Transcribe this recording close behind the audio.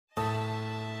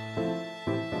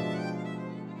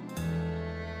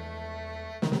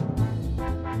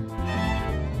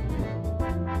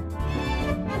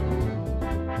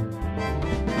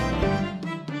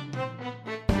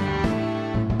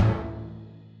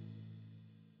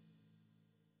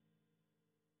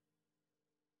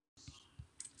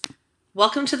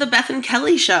Welcome to the Beth and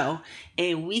Kelly Show,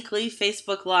 a weekly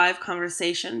Facebook Live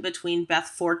conversation between Beth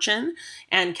Fortune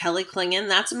and Kelly Klingon,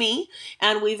 that's me,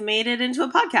 and we've made it into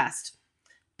a podcast.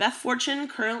 Beth Fortune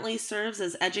currently serves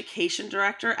as Education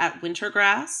Director at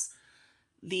Wintergrass,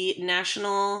 the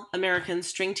National American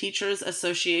String Teachers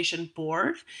Association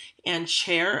Board, and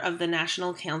Chair of the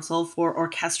National Council for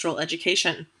Orchestral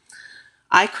Education.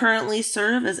 I currently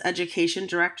serve as Education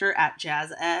Director at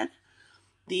Jazz Ed,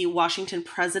 the Washington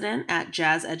President at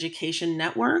Jazz Education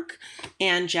Network,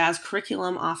 and Jazz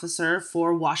Curriculum Officer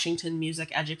for Washington Music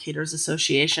Educators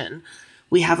Association.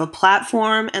 We have a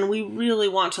platform and we really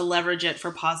want to leverage it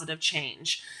for positive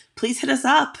change. Please hit us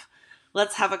up.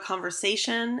 Let's have a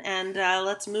conversation and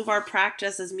let's move our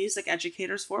practice as music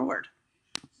educators forward.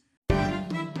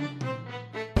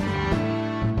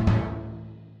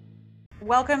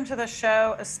 Welcome to the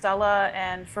show, Estela,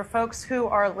 and for folks who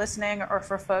are listening or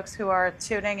for folks who are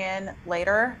tuning in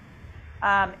later,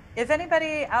 if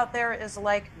anybody out there is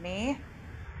like me,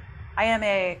 I am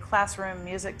a classroom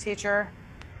music teacher.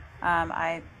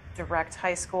 I direct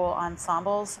high school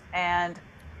ensembles, and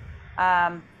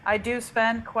I do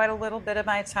spend quite a little bit of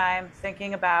my time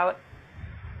thinking about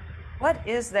what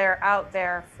is there out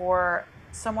there for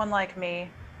someone like me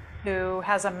who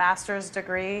has a master's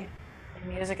degree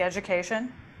music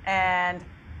education and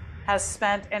has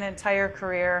spent an entire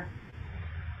career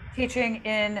teaching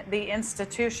in the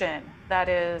institution that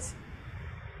is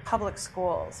public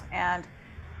schools, and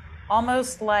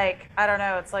almost like, I don't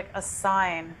know, it's like a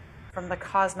sign from the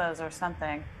cosmos or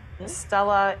something.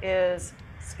 Estela is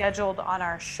scheduled on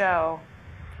our show,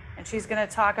 and she's going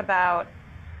to talk about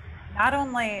not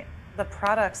only the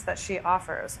products that she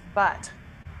offers, but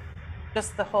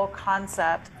just the whole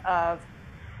concept of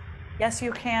yes,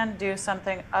 you can do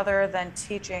something other than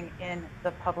teaching in the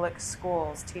public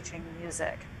schools, teaching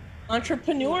music.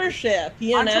 Entrepreneurship,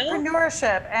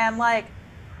 Entrepreneurship. And like,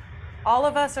 all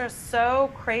of us are so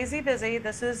crazy busy.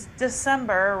 This is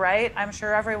December, right? I'm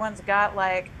sure everyone's got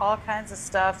like all kinds of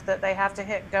stuff that they have to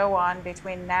hit go on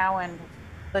between now and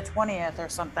the 20th or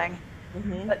something.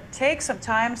 Mm-hmm. But take some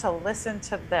time to listen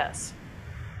to this.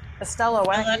 Estela,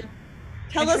 why don't you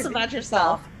tell us about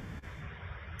yourself?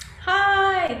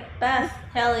 Hi, Beth,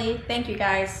 Kelly. Thank you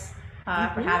guys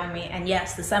for having me. And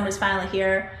yes, December's finally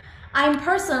here. I'm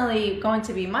personally going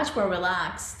to be much more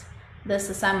relaxed this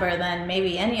December than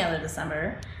maybe any other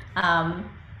December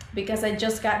because I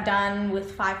just got done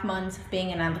with 5 months of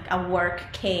being in a work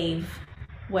cave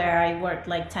where I worked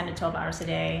like 10 to 12 hours a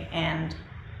day, and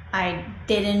I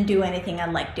didn't do anything I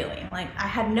liked doing. Like, I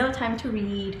had no time to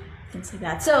read, things like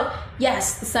that. So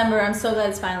yes, December, I'm so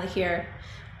glad it's finally here.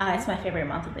 It's my favorite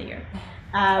month of the year.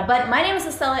 But my name is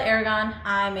Estela Aragon.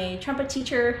 I'm a trumpet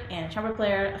teacher and a trumpet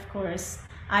player, of course.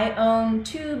 I own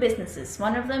 2 businesses.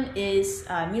 One of them is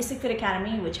Music Fit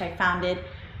Academy, which I founded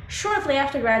shortly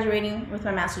after graduating with my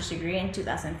master's degree in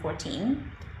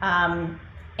 2014. And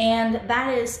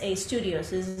that is a studio.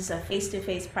 So this is a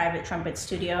face-to-face private trumpet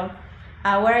studio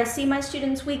where I see my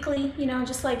students weekly,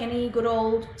 just like any good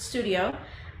old studio.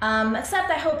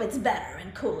 Except I hope it's better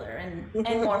and cooler and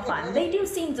more fun. They do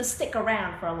seem to stick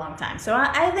around for a long time, so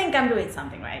I think I'm doing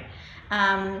something right.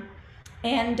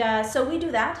 So we do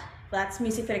that. That's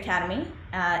Music Fit Academy.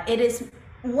 It is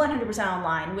 100%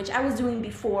 online, which I was doing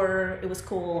before it was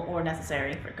cool or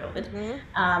necessary for COVID.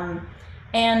 Mm-hmm.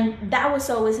 And that was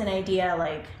always an idea,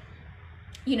 like,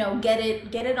 get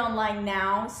it online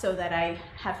now so that I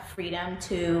have freedom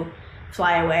to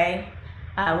fly away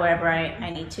wherever I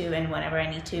need to and whenever I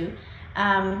need to.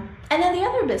 And then the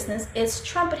other business is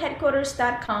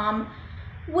trumpetheadquarters.com,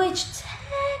 which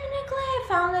technically I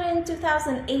founded in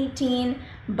 2018,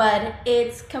 but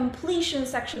its completion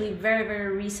is actually very,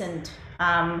 very recent.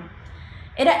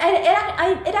 It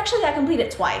actually got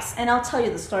completed twice, and I'll tell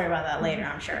you the story about that later,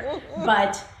 I'm sure.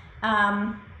 But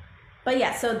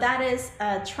yeah, so that is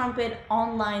a trumpet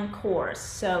online course.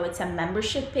 So it's a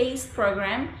membership-based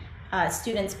program.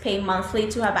 Students pay monthly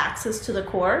to have access to the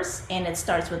course, and it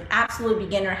starts with absolute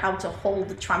beginner, how to hold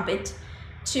the trumpet,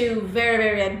 to very,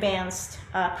 very advanced,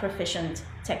 proficient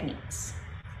techniques.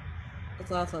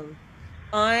 That's awesome.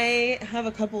 I have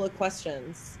a couple of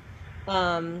questions,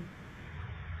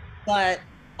 but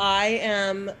I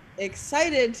am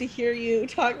excited to hear you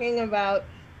talking about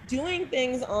doing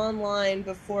things online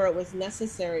before it was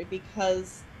necessary,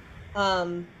 because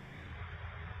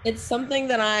it's something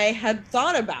that I had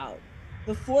thought about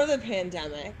before the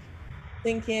pandemic,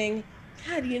 thinking,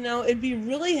 God, it'd be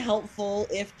really helpful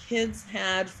if kids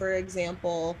had, for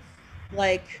example,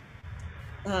 like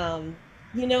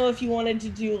if you wanted to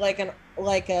do like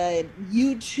a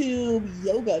YouTube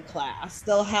yoga class,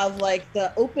 they'll have like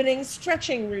the opening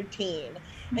stretching routine,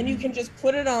 and you can just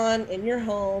put it on in your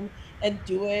home and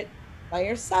do it by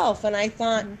yourself. And I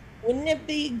thought, wouldn't it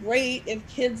be great if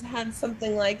kids had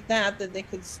something like that they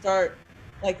could start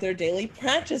like their daily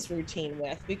practice routine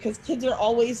with? Because kids are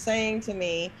always saying to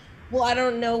me, well, I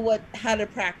don't know how to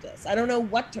practice. I don't know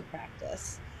what to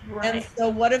practice. Right. And so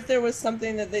what if there was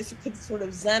something that they could sort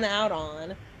of zen out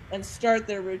on and start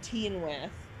their routine with,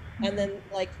 and then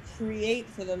like create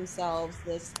for themselves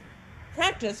this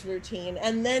practice routine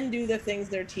and then do the things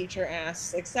their teacher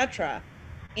asks, etc.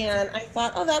 And I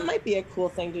thought, oh, that might be a cool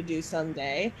thing to do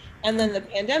someday. And then the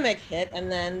pandemic hit,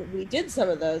 and then we did some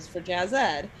of those for Jazz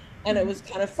Ed, and it was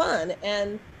kind of fun.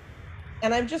 And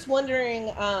I'm just wondering,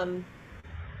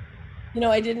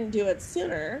 I didn't do it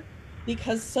sooner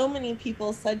because so many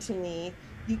people said to me,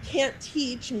 you can't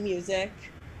teach music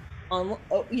on,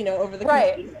 over the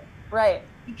computer. Right.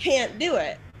 You can't do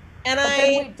it. And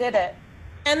then we did it.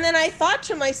 And then I thought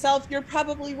to myself, you're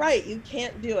probably right. You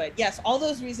can't do it. Yes, all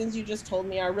those reasons you just told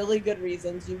me are really good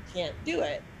reasons you can't do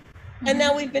it. And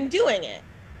now we've been doing it.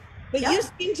 But you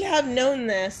seem to have known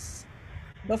this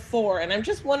before. And I'm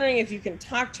just wondering if you can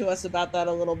talk to us about that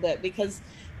a little bit, because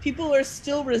people are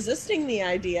still resisting the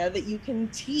idea that you can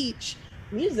teach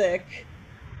music,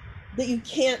 that you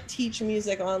can't teach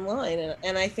music online.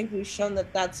 And I think we've shown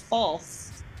that that's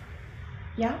false.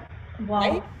 Yeah. Well,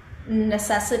 right?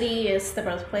 Necessity is the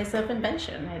birthplace of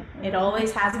invention. It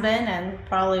always has been and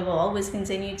probably will always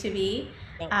continue to be.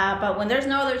 But when there's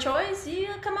no other choice, you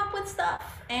come up with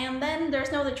stuff. And then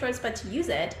there's no other choice but to use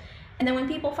it. And then when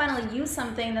people finally use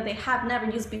something that they have never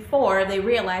used before, they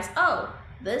realize, oh,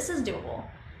 this is doable.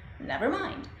 Never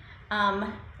mind.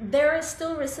 There is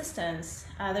still resistance.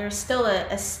 There's still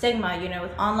a stigma,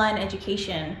 with online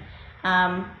education.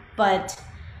 But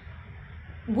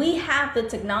we have the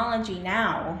technology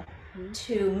now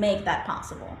to make that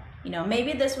possible.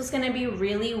 Maybe this was going to be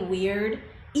really weird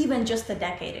even just a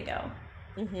decade ago.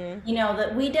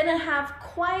 That we didn't have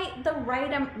quite the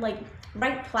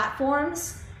right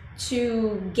platforms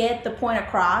to get the point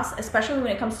across, especially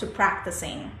when it comes to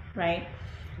practicing, right?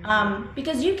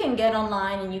 Because you can get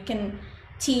online and you can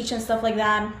teach and stuff like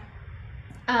that.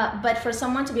 But for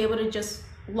someone to be able to just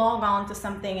log on to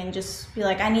something and just be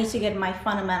like, I need to get my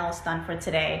fundamentals done for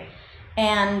today,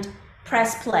 and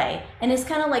press play. And it's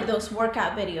kind of like those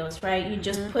workout videos, right? You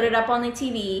just put it up on the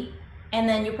TV and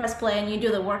then you press play and you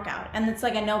do the workout. And it's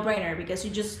like a no-brainer because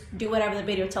you just do whatever the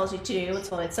video tells you to do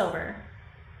until it's over,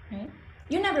 right?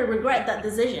 You never regret that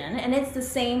decision. And it's the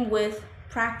same with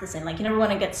practicing. Like, you never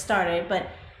want to get started, but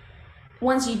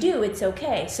once you do, it's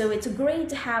okay. So it's great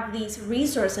to have these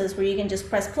resources where you can just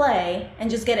press play and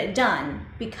just get it done,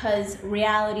 because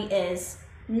reality is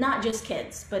not just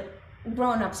kids, but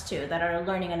grown-ups too that are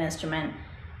learning an instrument.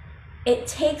 It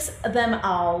takes them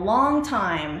a long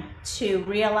time to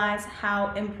realize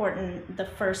how important the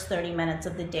first 30 minutes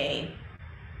of the day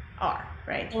are,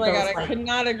 right? Oh my God, I could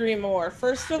not agree more.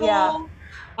 First of all,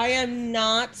 I am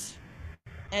not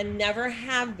and never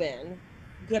have been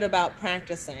good about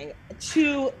practicing,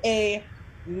 to a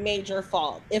major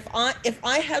fault. If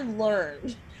I had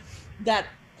learned that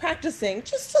practicing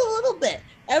just a little bit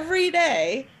every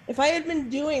day, if I had been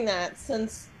doing that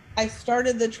since I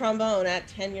started the trombone at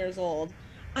 10 years old,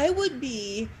 I would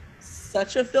be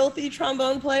such a filthy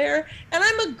trombone player. And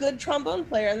I'm a good trombone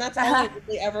player, and that's all I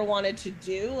really ever wanted to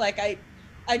do. Like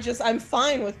I'm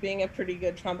fine with being a pretty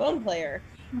good trombone player.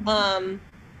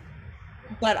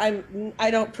 But I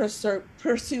don't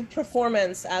pursue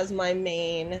performance as my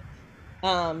main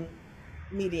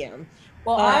medium.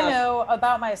 Well, I know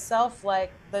about myself,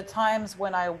 like the times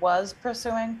when I was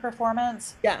pursuing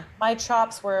performance, my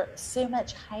chops were so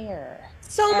much higher.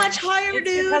 So much higher,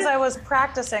 dude. Because I was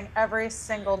practicing every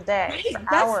single day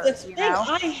for hours. That's the thing.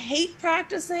 I hate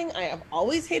practicing. I have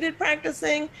always hated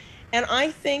practicing. And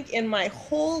I think in my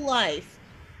whole life,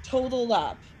 totaled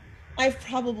up, I've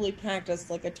probably practiced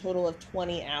like a total of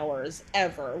 20 hours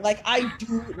ever. Like, I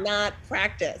do not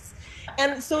practice.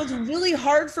 And so it's really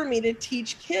hard for me to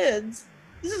teach kids.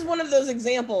 This is one of those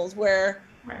examples where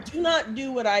do not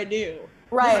do what I do.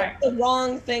 Right. It's the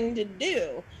wrong thing to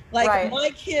do. Like my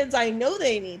kids, I know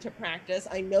they need to practice.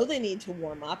 I know they need to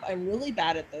warm up. I'm really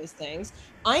bad at those things.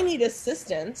 I need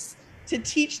assistance to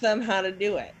teach them how to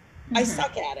do it. I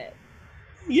suck at it.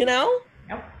 Yep.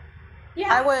 Yeah.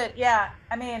 I would,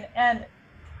 I mean, and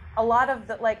a lot of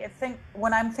the, like,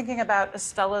 when I'm thinking about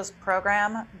Estela's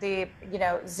program, the,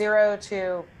 0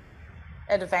 to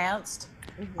advanced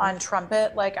on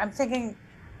trumpet, like I'm thinking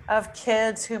of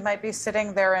kids who might be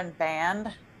sitting there in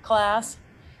band class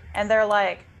and they're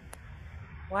like,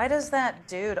 why does that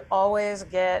dude always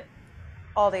get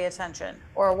all the attention?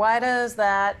 Or why does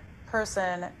that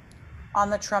person on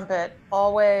the trumpet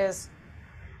always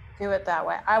do it that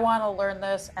way? I want to learn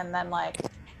this and then like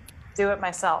do it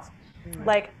myself.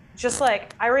 Like, just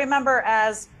like I remember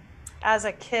as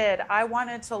a kid, I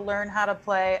wanted to learn how to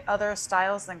play other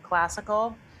styles than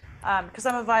classical, because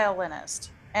I'm a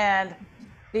violinist, and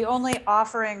the only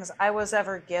offerings I was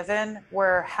ever given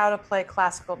were how to play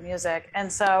classical music.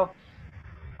 And so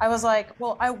I was like,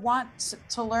 well, I want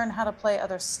to learn how to play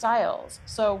other styles.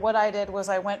 So what I did was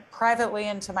I went privately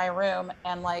into my room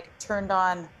and like turned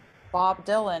on Bob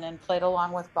Dylan and played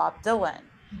along with Bob Dylan.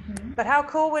 But how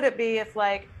cool would it be if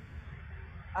like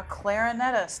a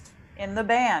clarinetist in the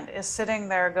band is sitting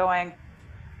there going,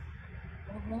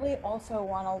 I really also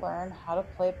want to learn how to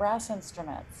play brass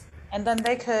instruments. And then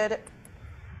they could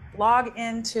log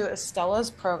into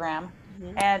Estela's program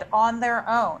and on their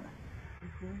own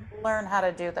learn how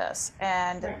to do this.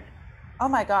 And oh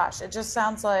my gosh, it just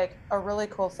sounds like a really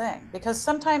cool thing, because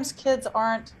sometimes kids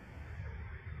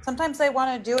sometimes they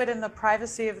want to do it in the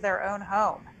privacy of their own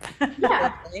home.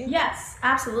 Yeah. Yes,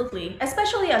 absolutely.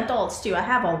 Especially adults too. I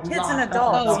have a Kids lot and of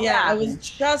adults. Oh yeah, I was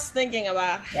just thinking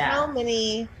about Yeah. how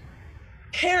many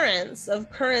parents of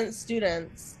current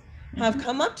students have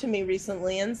come up to me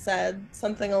recently and said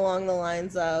something along the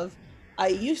lines of, I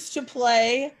used to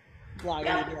play blah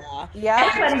blah blah.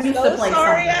 Everybody used to So play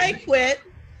sorry something. I quit,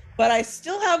 but I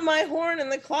still have my horn in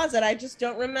the closet. I just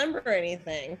don't remember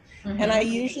anything. And I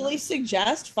usually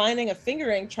suggest finding a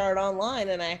fingering chart online,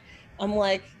 and I'm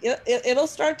like, it'll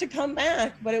start to come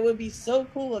back, but it would be so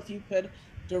cool if you could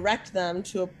direct them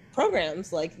to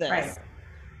programs like this. Right.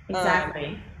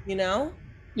 Exactly. You know?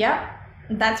 Yep.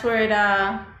 That's where it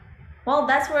well,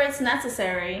 that's where it's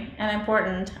necessary and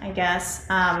important, I guess.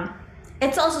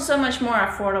 It's also so much more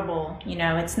affordable, you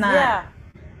know. It's not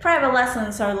private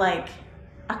lessons are like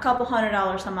a couple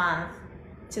 $100 a month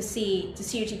to see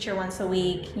your teacher once a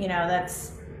week. You know,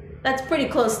 that's pretty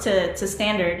close to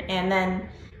standard. And then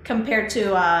compared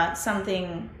to a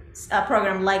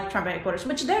program like Trumpet Headquarters,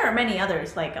 which there are many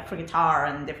others like for guitar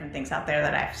and different things out there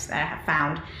that I have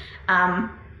found.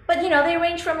 But you know, they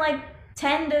range from like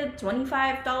 $10 to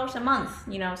 $25 a month.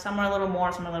 You know, some are a little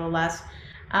more, some are a little less.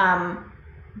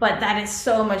 But that is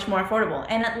so much more affordable,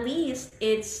 and at least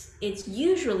it's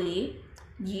usually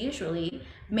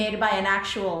made by an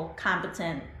actual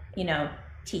competent, you know,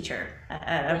 teacher,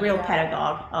 a real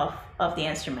pedagogue of the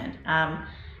instrument.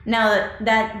 Now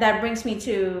that brings me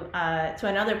to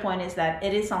another point, is that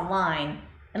it is online,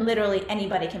 and literally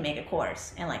anybody can make a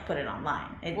course and like put it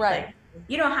online. Like,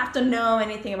 you don't have to know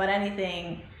anything about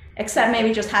anything except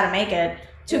maybe just how to make it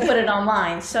to put it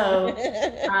online. So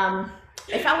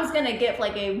if I was gonna give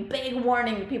like a big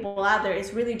warning to people out there,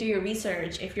 is really do your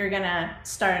research if you're gonna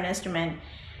start an instrument.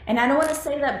 And I don't want to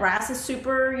say that brass is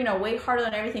super, you know, way harder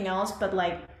than everything else, but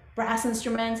like brass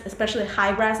instruments, especially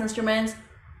high brass instruments,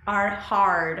 are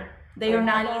hard. They are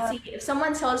not easy. If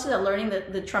someone tells you that learning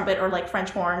the trumpet or like French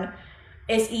horn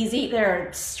is easy,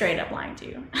 they're straight up lying to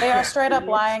you. They are straight up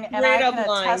lying, and I can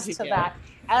attest to that.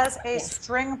 As a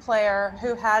string player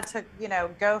who had to, you know,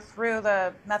 go through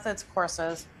the methods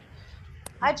courses,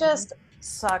 I just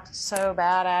sucked so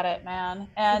bad at it, man.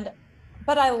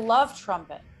 But I love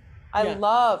trumpet. I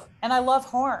love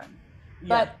horn.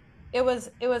 But it was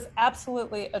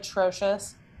absolutely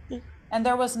atrocious. And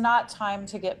there was not time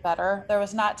to get better. There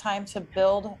was not time to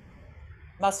build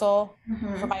muscle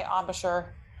for my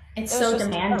embouchure. It's so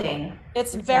demanding.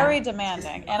 It's very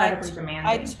demanding, and I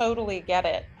demanding. totally get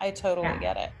it. I totally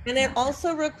get it. And it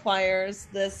also requires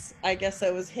this, I guess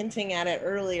I was hinting at it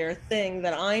earlier, thing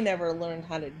that I never learned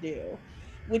how to do,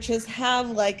 which is have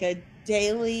like a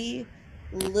daily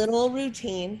little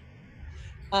routine.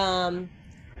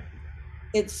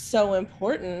 It's so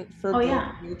important for building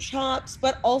your chops,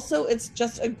 but also it's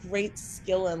just a great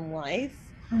skill in life.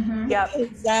 You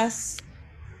possess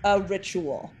a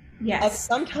ritual. Of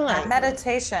some kind.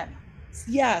 Meditation.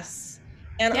 Yes.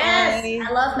 And I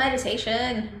love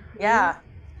meditation. Yeah.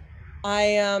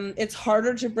 It's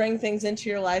harder to bring things into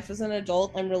your life as an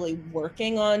adult. I'm really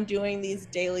working on doing these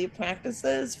daily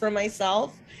practices for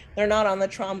myself. They're not on the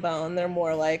trombone. They're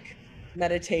more like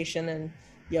meditation and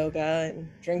yoga and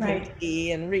drinking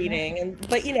tea and reading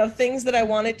but you know, things that I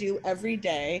want to do every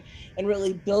day and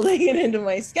really building it into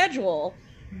my schedule.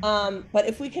 But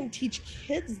if we can teach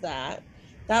kids that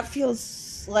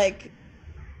feels like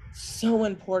so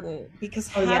important, because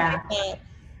having that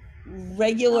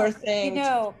regular thing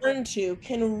to turn to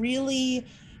can really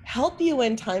help you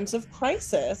in times of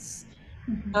crisis.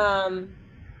 I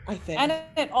think. And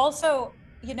it also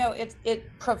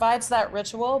it provides that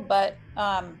ritual, but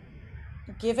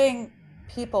giving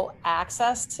people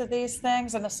access to these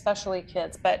things, and especially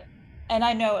kids, and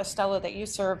I know, Estela, that you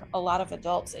serve a lot of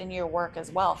adults in your work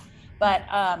as well, but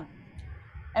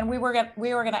and we were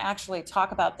gonna actually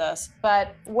talk about this,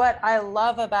 but what I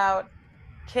love about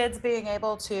kids being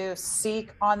able to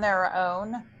seek on their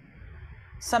own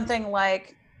something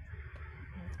like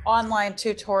online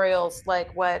tutorials,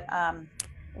 like what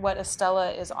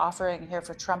Estela is offering here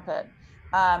for trumpet.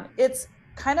 It's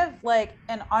kind of like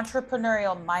an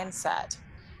entrepreneurial mindset.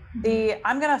 The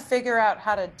I'm going to figure out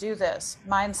how to do this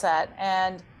mindset,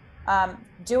 and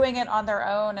doing it on their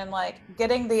own, and like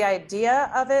getting the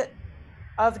idea of it,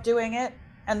 of doing it,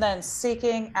 and then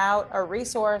seeking out a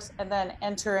resource and then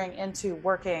entering into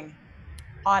working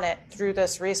on it through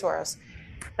this resource.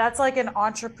 That's like an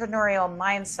entrepreneurial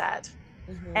mindset.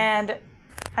 Mm-hmm. And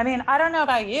I mean, I don't know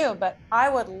about you, but I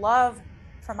would love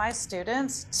for my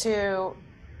students to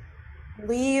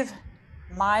leave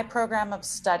my program of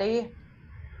study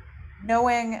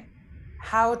knowing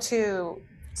how to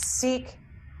seek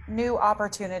new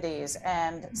opportunities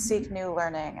and seek new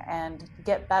learning and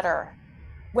get better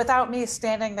without me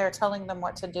standing there telling them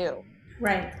what to do.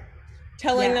 Right.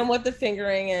 Telling them what the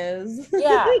fingering is.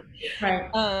 Yeah. Right.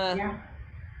 Yeah.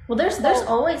 Well, there's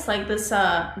always like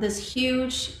this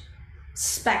huge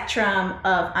spectrum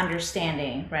of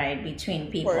understanding, right,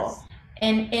 between people.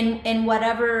 And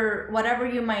whatever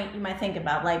you might think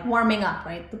about, like warming up,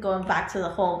 right? Going back to the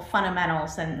whole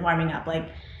fundamentals and warming up, like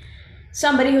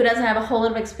somebody who doesn't have a whole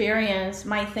lot of experience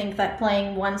might think that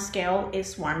playing one scale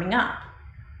is warming up.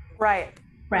 Right.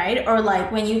 Right? Or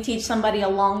like when you teach somebody a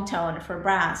long tone for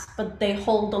brass, but they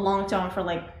hold the long tone for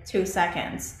like 2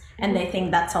 seconds and they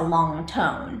think that's a long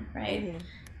tone, right? Mm-hmm.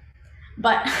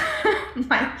 But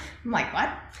I'm like, what?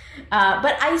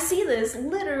 But I see this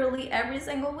literally every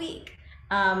single week.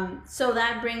 So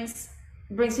that brings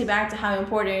me back to how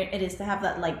important it is to have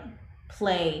that like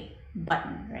play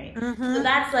button, right? Mm-hmm. So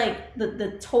that's like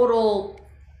the total,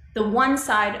 the one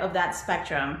side of that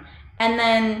spectrum. And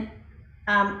then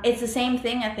it's the same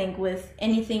thing, I think, with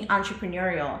anything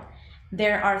entrepreneurial.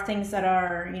 There are things that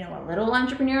are, a little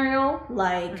entrepreneurial,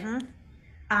 like mm-hmm.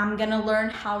 I'm going to learn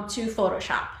how to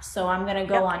Photoshop. So I'm going to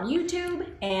go on YouTube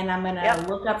and I'm going to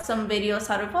look up some videos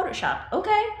how to Photoshop.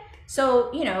 Okay. So,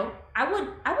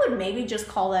 I would maybe just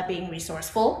call that being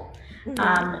resourceful,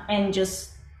 mm-hmm. And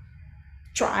just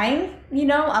trying,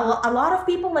 a lot of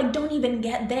people like don't even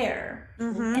get there.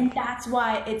 Mm-hmm. And that's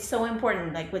why it's so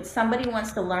important. Like when somebody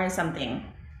wants to learn something,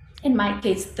 in my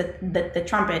case, the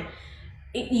trumpet,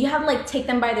 you have to like take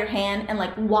them by their hand and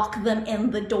like walk them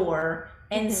in the door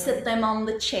and mm-hmm. sit them on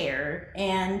the chair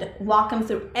and walk them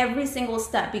through every single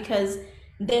step, because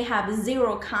they have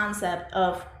zero concept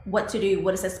of what to do,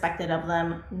 what is expected of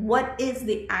them, what is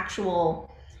the actual,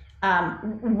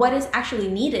 what is actually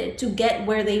needed to get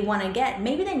where they want to get.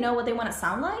 Maybe they know what they want to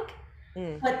sound like,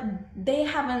 but they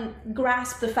haven't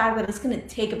grasped the fact that it's going to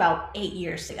take about 8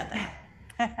 years to get there.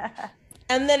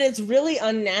 And that it's really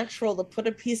unnatural to put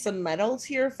a piece of metal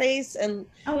to your face and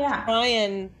try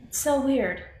and... It's so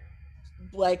weird.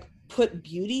 Like put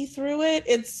beauty through it.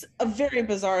 It's a very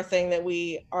bizarre thing that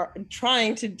we are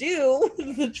trying to do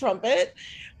with the trumpet.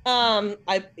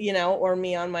 Or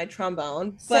me on my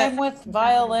trombone. Same with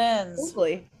violins.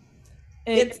 Totally.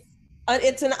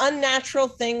 It's an unnatural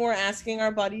thing we're asking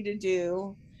our body to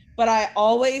do, but I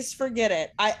always forget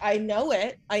it. I know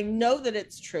it. I know that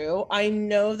it's true. I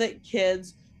know that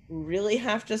kids really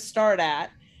have to start at,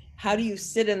 how do you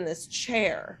sit in this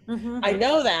chair? Mm-hmm. I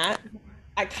know that.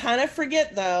 I kind of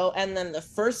forget though. And then the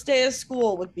first day of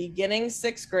school with beginning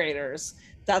 6th graders,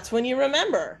 that's when you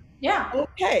remember. Yeah.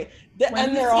 Okay.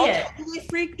 And they're all totally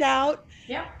freaked out.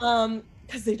 Yeah.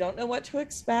 Because they don't know what to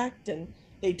expect and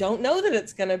they don't know that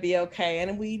it's going to be okay.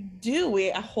 And we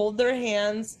hold their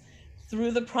hands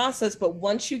through the process. But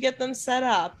once you get them set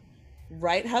up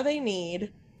right how they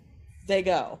need, they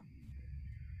go.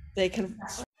 They can.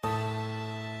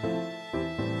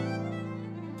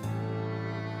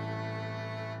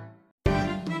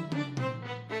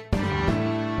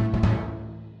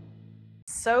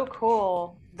 So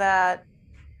cool that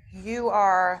you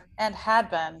are, and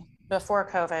had been before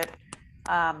COVID,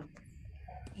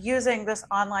 using this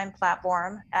online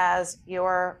platform as you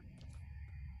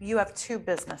have 2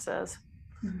 businesses.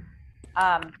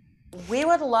 Mm-hmm. We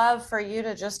would love for you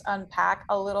to just unpack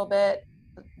a little bit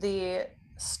the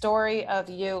story of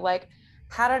you, like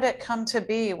how did it come to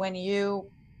be when you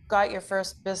got your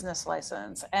first business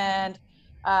license, and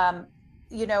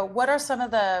what are some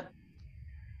of the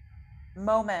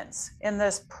moments in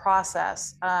this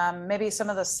process, maybe some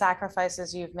of the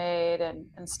sacrifices you've made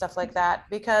and stuff like that,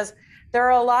 because there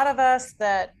are a lot of us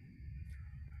that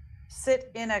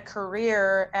sit in a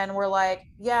career and we're like,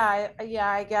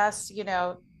 I guess,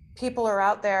 people are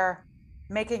out there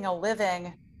making a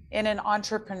living in an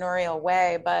entrepreneurial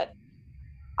way, but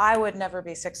I would never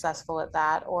be successful at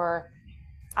that, or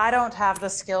I don't have the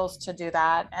skills to do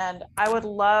that. And I would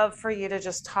love for you to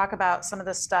just talk about some of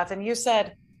this stuff. And you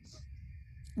said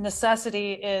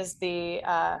necessity is the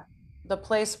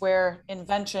place where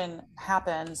invention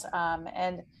happens.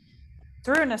 And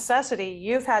through necessity,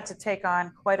 you've had to take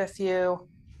on quite a few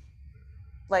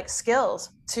skills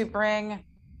to bring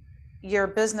your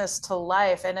business to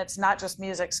life. And it's not just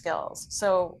music skills.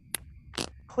 So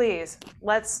please,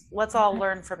 let's all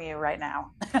learn from you right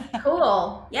now.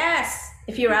 Cool. Yes.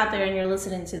 If you're out there and you're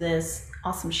listening to this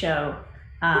awesome show,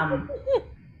 and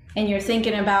you're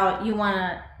thinking about you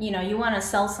want to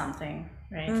sell something,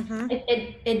 right? Mm-hmm.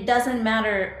 It doesn't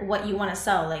matter what you want to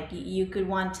sell. Like you could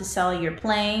want to sell your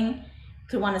playing, you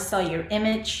could want to sell your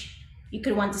image, you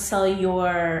could want to sell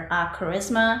your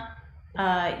charisma,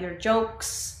 your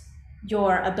jokes,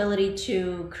 your ability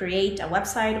to create a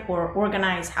website or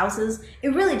organize houses. It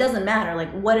really doesn't matter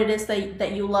like what it is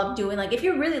that you love doing. Like if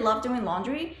you really love doing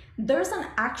laundry, there's an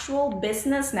actual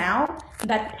business now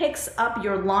that picks up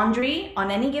your laundry on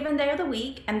any given day of the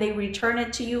week and they return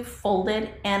it to you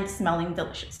folded and smelling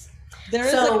delicious. There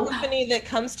is a company that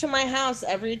comes to my house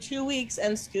every 2 weeks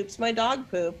and scoops my dog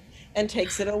poop and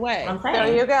takes it away.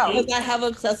 There you go. Because I have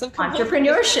obsessive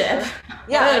entrepreneurship.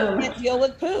 Yeah, I can't deal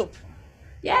with poop.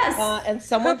 Yes. And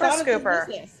someone thought of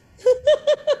this.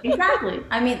 Exactly.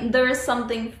 I mean, there is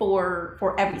something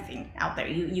for everything out there.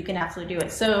 You can absolutely do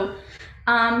it. So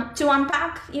to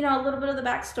unpack, a little bit of the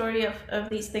backstory of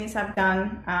these things I've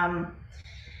done.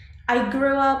 I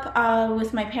grew up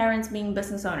with my parents being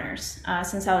business owners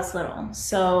since I was little.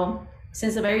 So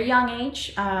since a very young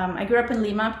age, I grew up in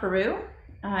Lima, Peru,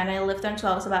 and I lived there until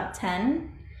I was about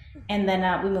 10. And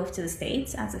then we moved to the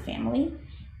States as a family.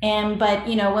 But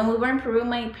when we were in Peru,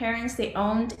 my parents, they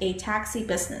owned a taxi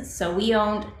business. So we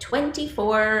owned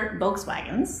 24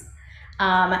 Volkswagens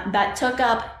that took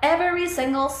up every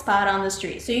single spot on the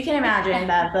street. So you can imagine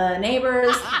that the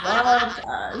neighbors loved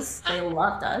us. They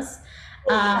loved us.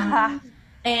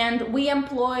 And we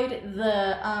employed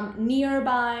the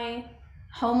nearby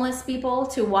homeless people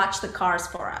to watch the cars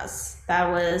for us. That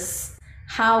was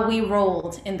how we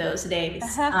rolled in those days.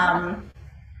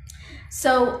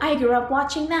 So I grew up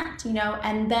watching that,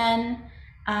 and then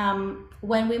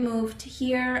when we moved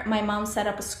here, my mom set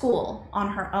up a school on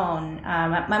her own.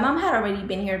 My mom had already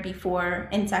been here before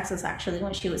in Texas, actually,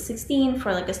 when she was 16 for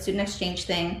a student exchange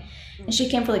thing. And she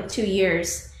came for 2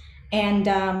 years. And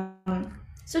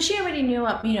so she already knew,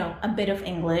 a bit of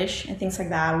English and things like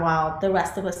that, while the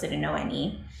rest of us didn't know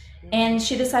any. And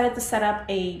she decided to set up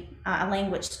a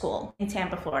language school in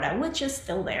Tampa, Florida, which is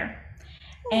still there.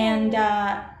 And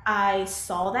I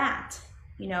saw that,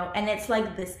 and it's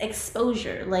this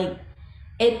exposure,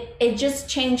 it just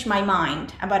changed my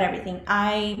mind about everything.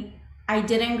 I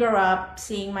didn't grow up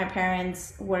seeing my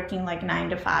parents working 9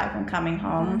 to 5 and coming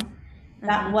home. Mm-hmm.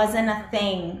 That wasn't a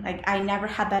thing. I never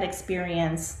had that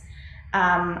experience.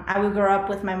 I would grow up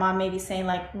with my mom maybe saying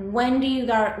when do you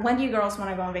girls want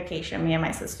to go on vacation, me and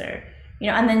my sister,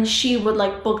 and then she would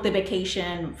book the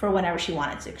vacation for whenever she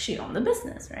wanted to. She owned the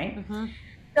business, right? Mm-hmm.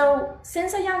 So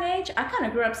since a young age, I kind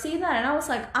of grew up seeing that, and I was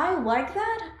like, I like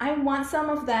that. I want some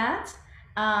of that.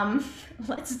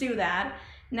 Let's do that.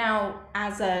 Now,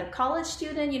 as a college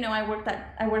student, I worked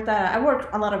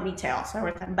a lot of retail. So I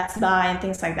worked at Best Buy and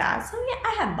things like that. So yeah,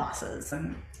 I had bosses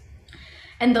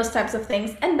and those types of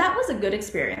things. And that was a good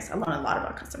experience. I learned a lot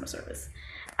about customer service.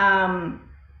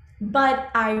 But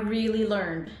I really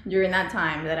learned during that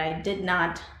time that I did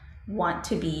not want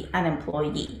to be an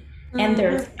employee. And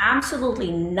there's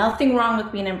absolutely nothing wrong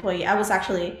with being an employee. I was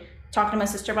actually talking to my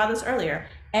sister about this earlier.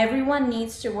 Everyone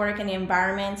needs to work in the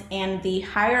environment and the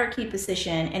hierarchy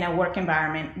position in a work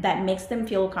environment that makes them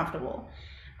feel comfortable.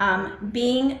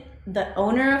 Being the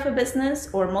owner of a business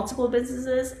or multiple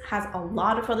businesses has a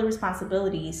lot of other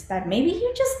responsibilities that maybe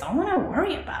you just don't want to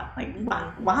worry about.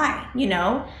 Why?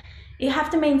 You have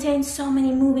to maintain so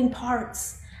many moving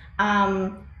parts.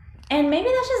 And maybe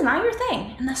that's just not your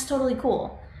thing, and that's totally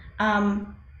cool.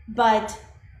 But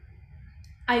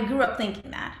I grew up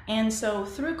thinking that. And so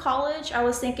through college, I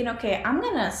was thinking, okay, I'm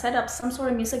going to set up some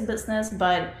sort of music business,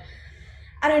 but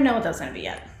I didn't know what that was going to be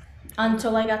yet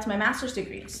until I got to my master's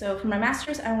degree. So for my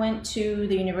master's, I went to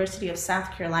the University of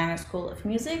South Carolina School of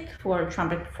Music for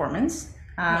trumpet performance.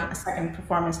 a second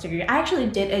performance degree. I actually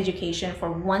did education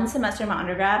for 1 semester in my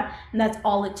undergrad, and that's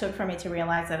all it took for me to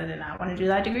realize that I did not want to do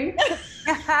that degree.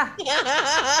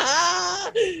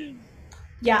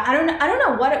 Yeah, I don't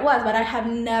know what it was, but I have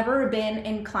never been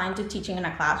inclined to teaching in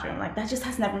a classroom. Like, that just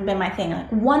has never been my thing.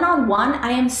 Like, one-on-one, I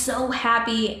am so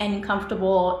happy and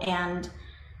comfortable, and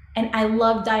I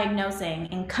love diagnosing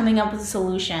and coming up with a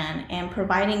solution and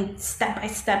providing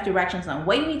step-by-step directions on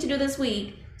what you need to do this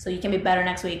week so you can be better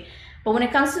next week. But when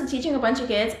it comes to teaching a bunch of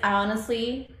kids, I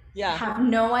honestly have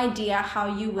no idea how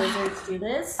you wizards do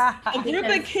this. A group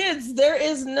of kids, there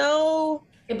is no...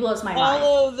 It blows my mind.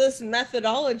 Follow this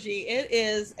methodology. It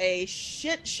is a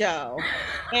shit show,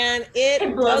 and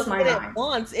it blows does my what mind. it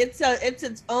wants. It's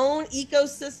its own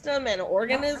ecosystem and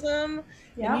organism,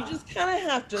 and you just kind of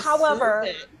have to. However,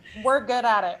 serve it. we're good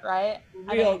at it, right?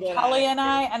 Real good Kelly at it. and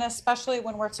I, and especially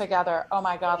when we're together. Oh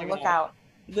my God, look out!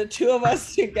 The two of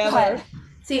us together.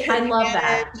 See, I love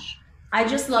that. I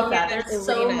just love that. There's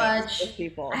so much.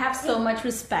 People. I have so much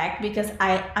respect because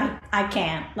I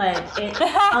can't. Like,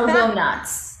 I'll go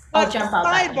nuts. I'll jump out.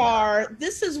 Sidebar,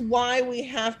 this is why we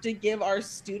have to give our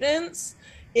students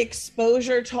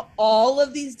exposure to all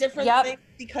of these different things,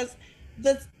 because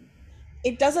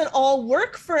it doesn't all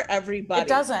work for everybody. It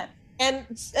doesn't. And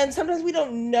sometimes we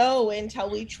don't know until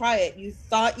we try it. You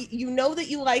thought you know that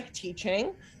you like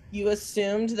teaching. You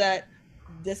assumed that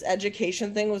this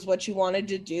education thing was what you wanted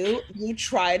to do. You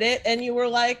tried it and you were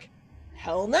like,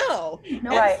 hell no.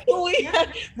 Right. So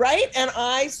right. And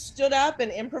I stood up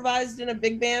and improvised in a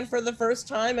big band for the first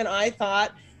time, and I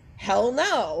thought, hell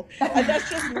no. And that's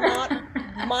just not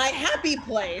my happy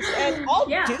place. And I'll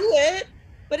do it,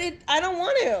 but I don't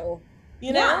want to.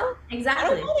 You know? Exactly. I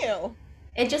don't want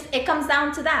to. It comes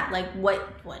down to that. Like, what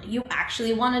you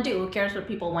actually want to do. Who cares what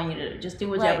people want you to do? Just do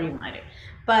whatever you want to do.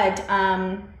 But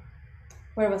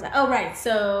where was I? Oh, right.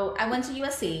 So I went to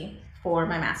USC for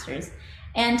my master's,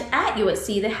 and at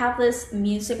USC they have this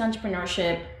music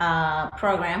entrepreneurship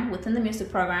program within the music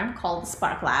program called the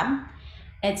Spark Lab.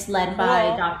 It's led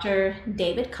by Dr.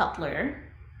 David Cutler,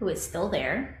 who is still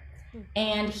there,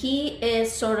 and he is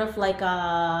sort of like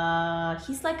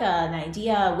he's like an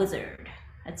idea wizard.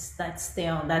 That's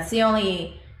the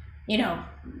only,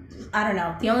 I don't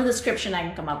know, the only description I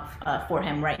can come up for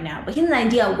him right now. But he's an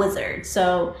idea wizard.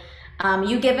 So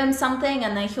you give him something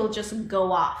and then he'll just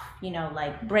go off,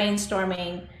 like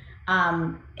brainstorming.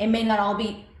 It may not all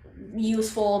be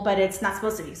useful, but it's not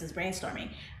supposed to be, because it's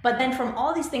brainstorming. But then from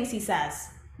all these things he says,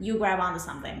 you grab onto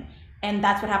something. And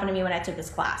that's what happened to me when I took this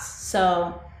class.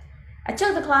 So I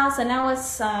took the class, and I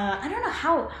was, I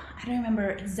don't remember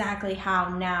exactly how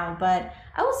now, but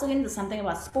I was looking into something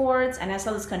about sports, and I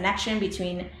saw this connection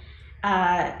between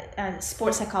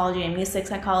sports psychology and music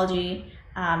psychology.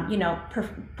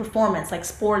 Performance, like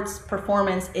sports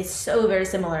performance, is so very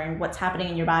similar in what's happening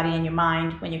in your body and your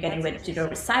mind when you're getting ready to do a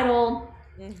recital.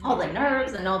 All the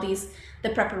nerves and all these, the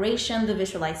preparation, the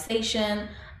visualization,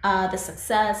 the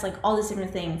success, like all these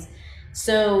different things.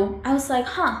 So I was like,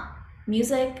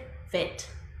 music fit.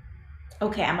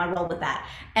 Okay, I'm gonna roll with that.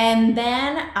 And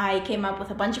then I came up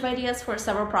with a bunch of ideas for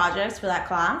several projects for that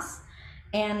class.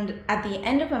 And at the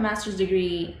end of my master's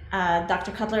degree,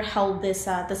 Dr. Cutler held this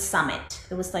summit.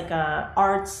 It was like a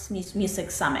arts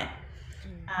music summit.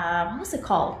 What was it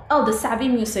called? Oh, the Savvy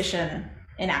Musician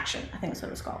in Action, I think that's what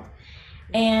it was called.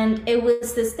 And it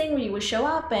was this thing where you would show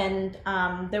up, and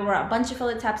there were a bunch of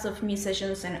other types of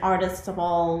musicians and artists from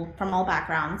all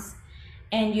backgrounds.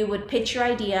 And you would pitch your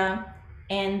idea,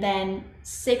 and then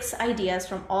 6 ideas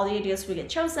from all the ideas would get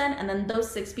chosen, and then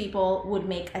those 6 people would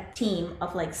make a team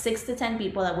of like 6 to 10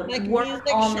 people that would work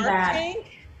on that. Tank?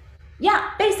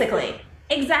 Yeah, basically.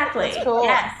 Exactly. That's cool.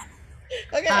 Yes.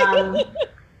 Okay.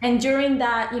 And during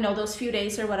that, those few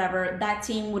days or whatever, that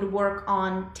team would work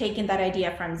on taking that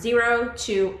idea from 0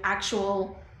 to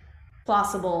actual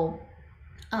plausible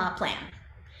plan.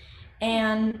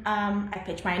 And I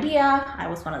pitched my idea. I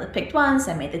was one of the picked ones.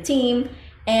 I made the team.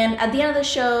 And at the end of the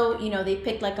show, they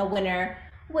picked like a winner,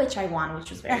 which I won,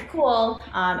 which was very cool.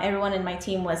 Everyone in my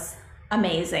team was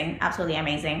amazing, absolutely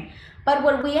amazing. But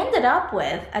what we ended up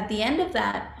with at the end of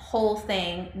that whole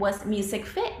thing was music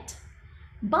fit.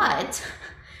 But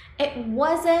it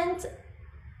wasn't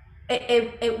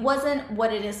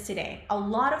what it is today. A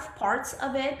lot of parts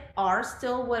of it are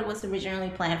still what was originally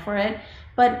planned for it.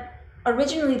 But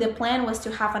originally the plan was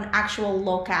to have an actual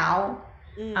locale.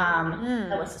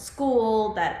 That was a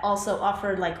school that also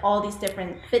offered like all these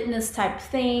different fitness type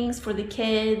things for the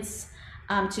kids,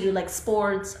 to do like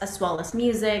sports as well as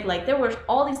music. Like there were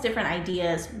all these different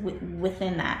ideas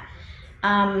within that.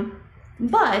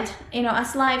 But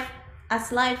as life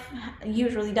as life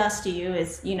usually does to you,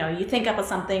 is, you know, you think up of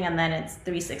something and then it's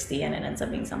 360 and it ends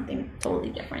up being something totally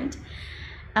different.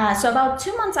 So about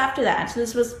 2 months after that, so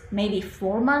this was maybe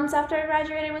 4 months after I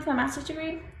graduated with my master's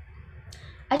degree,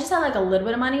 I just had like a little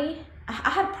bit of money. I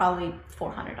had probably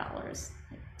 $400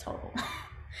 total.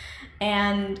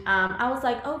 And I was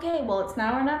like, okay, well, it's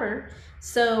now or never.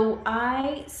 So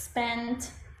I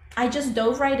just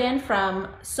dove right in from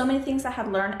so many things I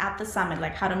had learned at the summit,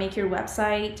 like how to make your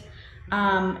website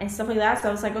and stuff like that. So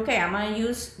I was like, okay, I'm going to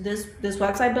use this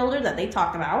website builder that they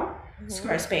talked about,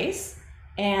 Squarespace.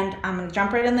 And I'm going to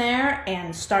jump right in there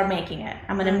and start making it.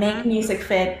 I'm going to make Music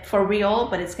Fit for real,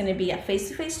 but it's going to be a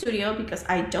face-to-face studio because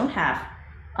I don't have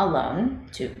a loan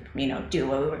to, you know, do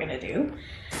what we were going to do.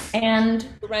 And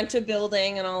rent a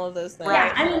building and all of those things.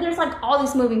 Yeah, I mean, there's like all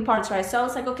these moving parts, right? So I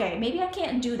was like, okay, maybe I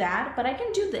can't do that, but I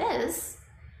can do this.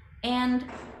 And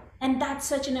that's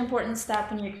such an important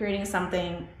step when you're creating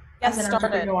something as an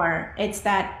entrepreneur. It's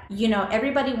that, you know,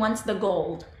 everybody wants the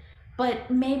gold, but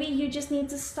maybe you just need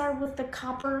to start with the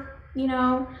copper, you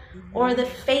know, or the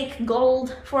fake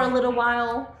gold for a little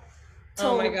while.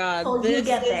 Oh my God, this is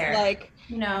like,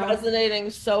 you know,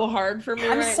 resonating so hard for me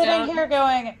right now. I'm sitting here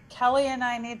going, Kelly and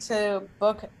I need to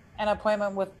book an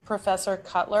appointment with Professor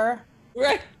Cutler,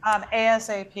 right?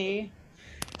 ASAP.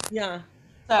 Yeah.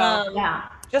 So yeah,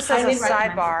 just as a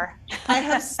sidebar, I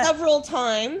have several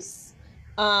times,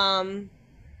 more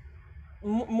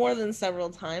than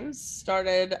several times,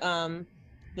 started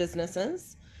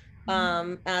businesses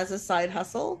as a side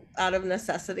hustle out of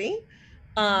necessity.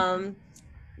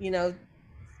 You know,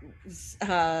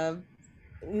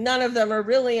 none of them are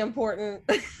really important.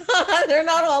 They're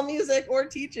not all music or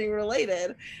teaching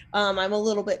related. I'm a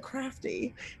little bit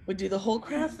crafty, would do the whole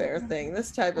craft fair thing,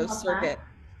 this type of circuit.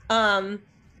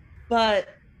 But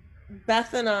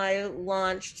Beth and I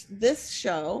launched this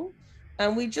show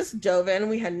and we just dove in.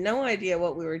 We had no idea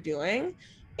what we were doing.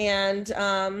 And,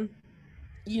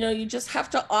 you know, you just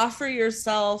have to offer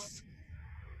yourself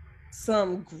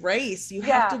some grace. You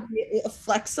have to be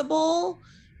flexible,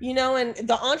 you know, and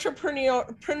the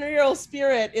entrepreneurial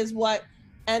spirit is what,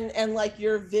 and like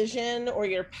your vision or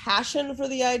your passion for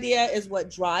the idea is what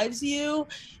drives you,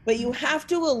 but you have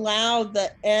to allow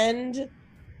the end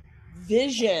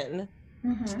vision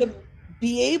to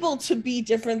be able to be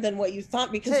different than what you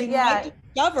thought, because you might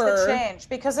discover to change,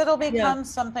 because it'll become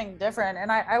something different.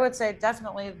 And I would say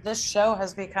definitely this show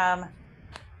has become,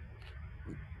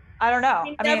 I don't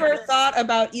know. I never thought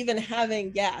about even having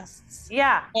guests.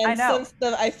 Yeah, and I know. Since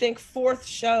the, I think, 4th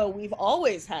show, we've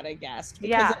always had a guest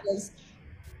because it was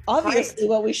obviously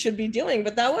what we should be doing,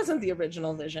 but that wasn't the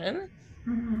original vision.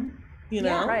 You know,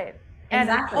 yeah, right?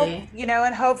 Exactly. And you know,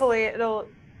 and hopefully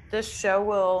this show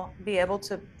will be able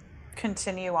to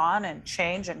continue on and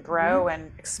change and grow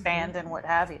and expand and what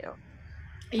have you.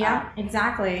 Yeah,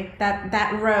 exactly.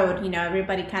 That road, you know,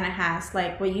 everybody kind of has,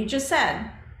 like what you just said.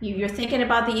 You're thinking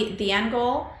about the end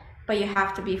goal, but you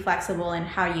have to be flexible in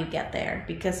how you get there,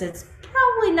 because it's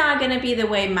probably not going to be the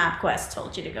way MapQuest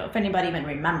told you to go, if anybody even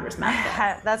remembers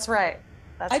MapQuest. That's right.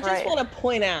 I just want to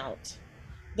point out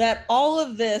that all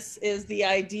of this is the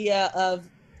idea of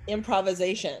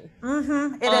improvisation.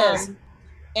 It is.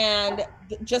 And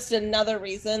just another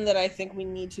reason that I think we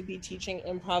need to be teaching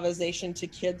improvisation to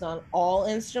kids on all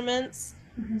instruments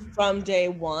from day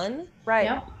one. Right.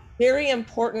 Yep. Very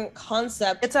important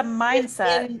concept. It's a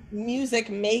mindset in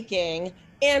music making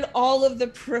and all of the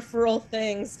peripheral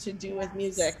things to do with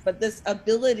music. But this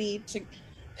ability to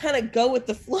kind of go with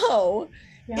the flow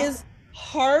is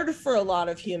hard for a lot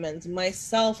of humans,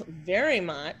 myself very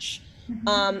much.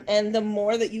 And the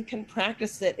more that you can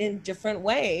practice it in different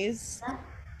ways,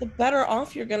 the better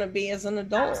off you're going to be as an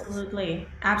adult. Absolutely.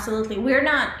 Absolutely.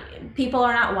 People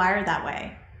are not wired that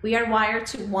way. We are wired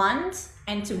to want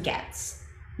and to get,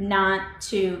 not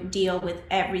to deal with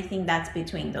everything that's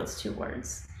between those two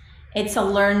words. It's a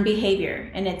learned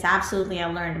behavior, and it's absolutely a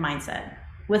learned mindset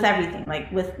with everything,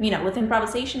 like with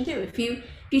improvisation too. If you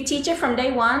teach it from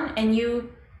day one and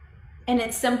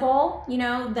it's simple,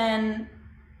 then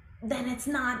it's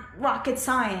not rocket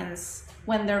science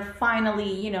when they're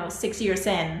finally, 6 years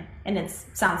in and it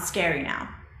sounds scary now.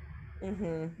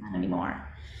 Not anymore.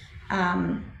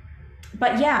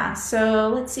 But yeah, so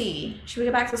let's see. Should we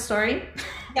go back to the story?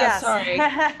 Yeah, sorry.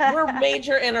 We're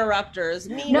major interrupters.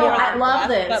 I love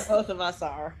this. But both of us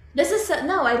are.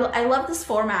 I love this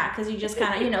format because you just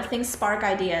kind of, things spark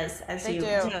ideas as you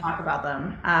talk about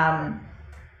them.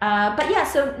 But yeah,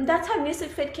 so that's how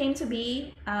Music Fit came to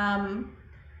be.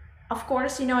 Of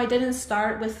course, I didn't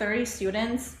start with 30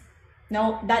 students.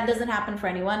 No, that doesn't happen for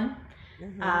anyone.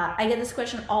 I get this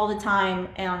question all the time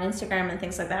on Instagram and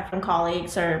things like that from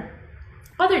colleagues or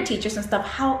other teachers and stuff,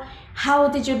 how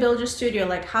did you build your studio?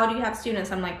 Like, how do you have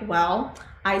students? I'm like, well,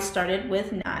 I started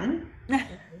with none.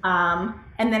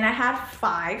 And then I had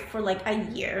 5 for like a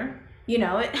year. You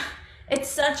know, it's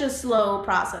such a slow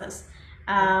process.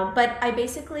 But I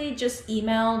basically just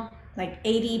emailed like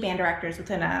 80 band directors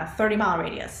within a 30-mile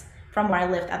radius from where I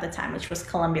lived at the time, which was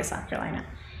Columbia, South Carolina.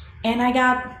 And I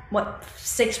got,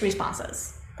 6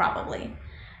 responses, probably.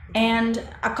 And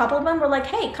a couple of them were like,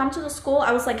 hey, come to the school.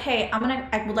 I was like, hey,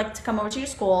 I would like to come over to your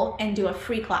school and do a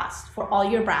free class for all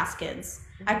your brass kids.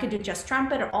 I could do just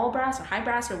trumpet or all brass or high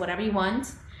brass or whatever you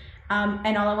want.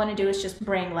 And all I want to do is just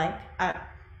bring like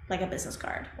a business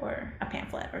card or a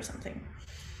pamphlet or something.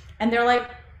 And they're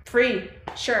like, free,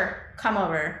 sure, come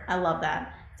over. I love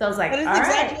that. So I was like, that is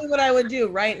exactly what I would do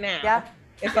right now. Yeah.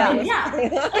 If I was... Yeah,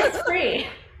 it's free.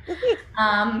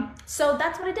 So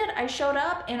that's what I did. I showed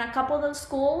up in a couple of those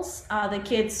schools. The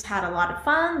kids had a lot of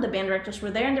fun. The band directors were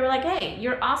there and they were like, hey,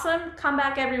 you're awesome. Come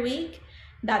back every week.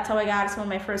 That's how I got some of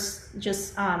my first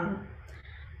just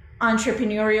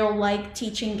entrepreneurial like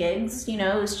teaching gigs. You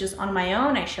know, it was just on my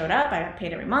own. I showed up. I got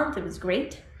paid every month. It was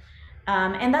great.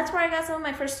 And that's where I got some of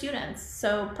my first students.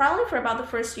 So probably for about the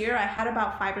first year, I had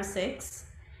about 5 or 6.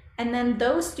 And then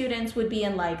those students would be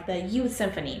in like the youth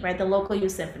symphony, right? The local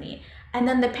youth symphony. And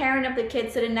then the parent of the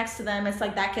kid sitting next to them, it's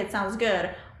like, that kid sounds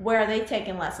good. Where are they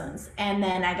taking lessons? And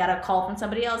then I got a call from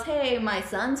somebody else. Hey, my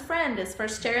son's friend is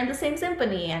first chair in the same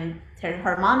symphony. And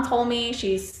her mom told me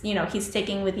he's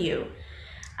taking with you.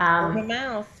 Word of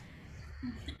mouth.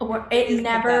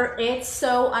 It's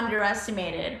so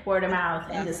underestimated, word of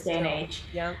mouth in this day and age.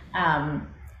 Yeah.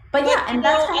 But yeah, and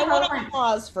that's I want to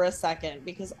pause for a second,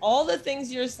 because all the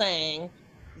things you're saying,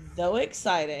 though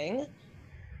exciting,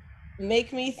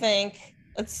 make me think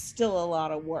it's still a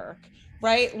lot of work,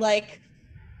 right? Like,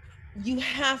 you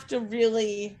have to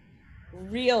really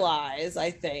realize,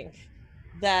 I think,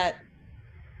 that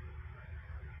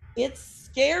it's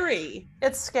scary.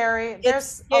 It's scary.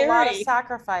 There's a lot of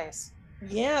sacrifice.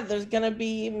 Yeah, there's gonna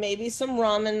be maybe some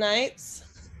ramen nights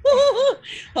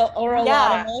or a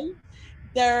lot of them.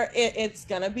 It's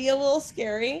gonna be a little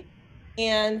scary.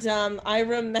 And I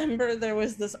remember there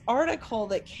was this article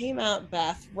that came out,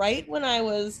 Beth, right when I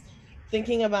was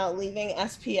thinking about leaving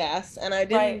SPS, and I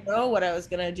didn't know what I was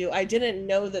going to do. I didn't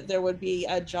know that there would be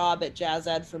a job at Jazz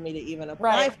Ed for me to even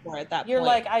apply for at that point. You're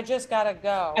like, I just got to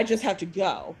go. I just have to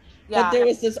go. Yeah. But there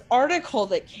was this article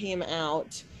that came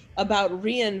out about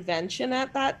reinvention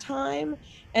at that time.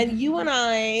 And you and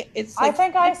I, it's like, I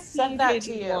think I sent that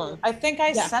to you. I think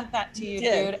I sent that to you, dude.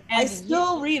 And I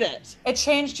still read it. It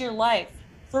changed your life.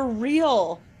 For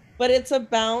real. But it's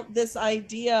about this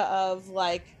idea of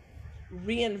like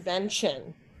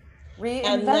reinvention.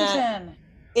 Reinvention.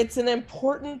 It's an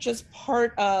important just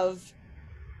part of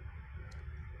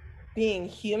being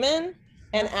human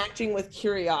and acting with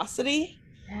curiosity.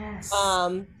 Yes.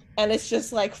 And it's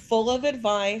just like full of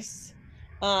advice.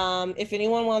 If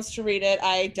anyone wants to read it,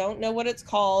 I don't know what it's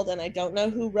called and I don't know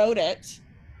who wrote it,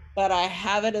 but I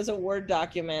have it as a Word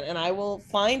document and I will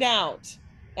find out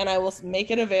and I will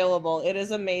make it available. It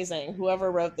is amazing.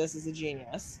 Whoever wrote this is a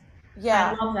genius.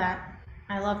 Yeah.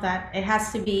 I love that. It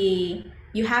has to be,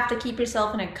 you have to keep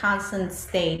yourself in a constant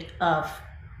state of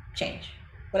change.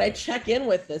 But I check in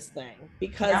with this thing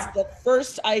because the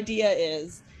first idea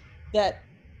is that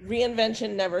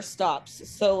reinvention never stops.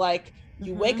 So like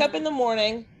you wake up in the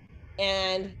morning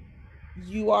and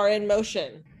you are in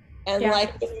motion. And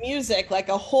like with music, like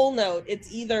a whole note,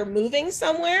 it's either moving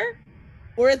somewhere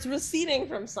or it's receding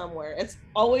from somewhere. It's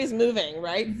always moving,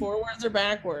 right? Forwards or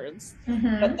backwards.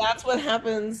 But that's what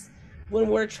happens when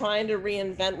we're trying to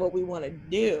reinvent what we want to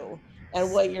do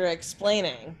and what you're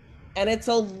explaining. And it's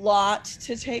a lot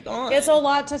to take on. It's a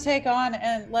lot to take on.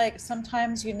 And like,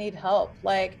 sometimes you need help.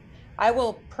 Like, I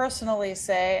will personally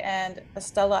say, and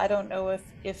Estela, I don't know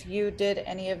if you did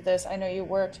any of this. I know you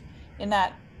worked in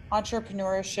that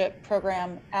entrepreneurship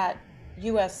program at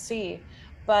USC,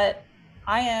 but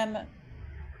I am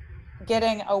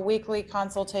getting a weekly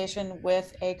consultation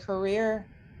with a career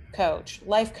coach,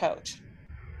 life coach.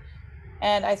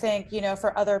 And I think, you know,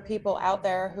 for other people out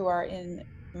there who are in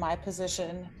my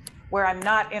position where I'm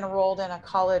not enrolled in a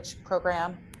college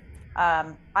program,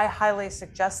 I highly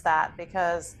suggest that,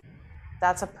 because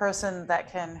that's a person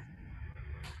that can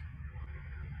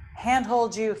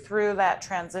handhold you through that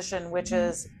transition, which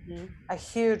is a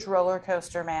huge roller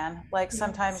coaster, man. Like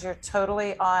sometimes you're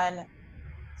totally on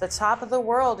the top of the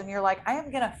world and you're like, I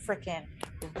am gonna freaking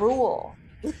rule.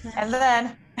 And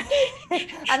then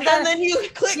and then you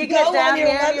click you go on your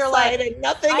website you're like, and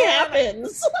nothing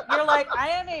happens. You're like, I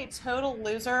am a total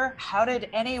loser. How did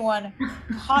anyone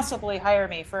possibly hire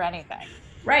me for anything?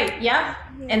 Right. Yeah.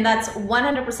 And that's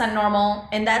 100% normal.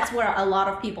 And that's where a lot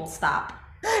of people stop.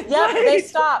 Yeah, they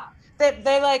stop.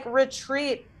 They like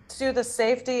retreat to the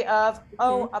safety of,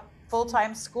 a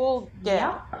full-time school gig,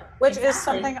 Yeah, which exactly. is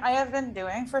something I have been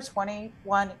doing for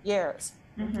 21 years.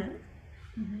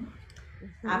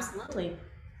 Absolutely.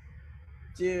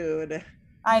 Dude.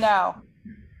 I know.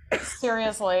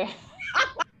 Seriously.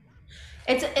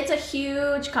 It's a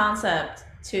huge concept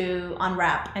to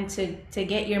unwrap and to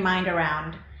get your mind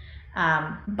around.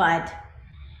 But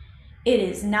it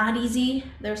is not easy.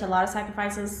 There's a lot of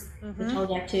sacrifices, which I'll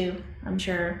get to, I'm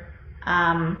sure.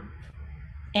 And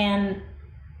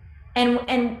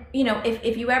you know,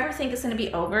 if you ever think it's going to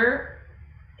be over,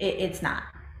 it's not.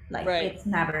 Like, it's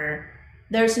never.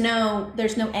 There's no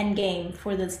end game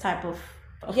for this type of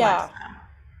lifestyle.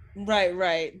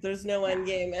 Right. There's no end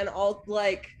game, and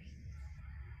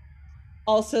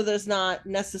also there's not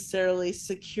necessarily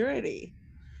security,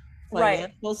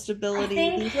 financial stability.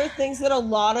 These are things that a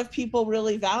lot of people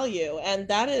really value, and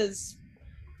that is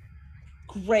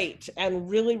great and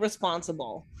really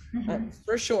responsible,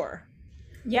 for sure.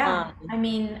 Yeah, I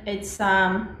mean, it's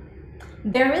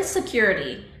there is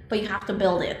security, but you have to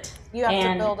build it. You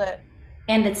have to build it.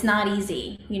 And it's not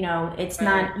easy, you know, it's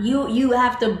not, you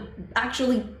have to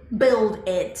actually build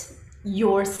it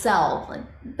yourself. Like,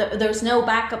 there's no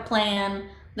backup plan.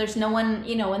 There's no one,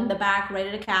 you know, in the back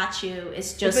ready to catch you.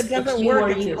 It's just, if it doesn't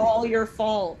work, it's all your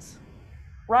fault.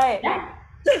 Right. Yeah.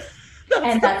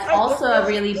 And that's also a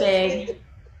really big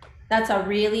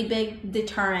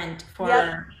deterrent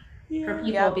for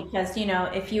people, because, you know,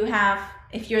 if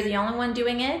you're the only one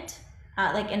doing it,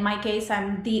 like in my case,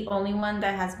 I'm the only one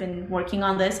that has been working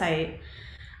on this. I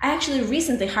actually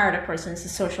recently hired a person as a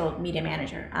social media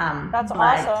manager. That's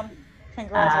awesome.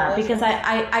 Congratulations. Because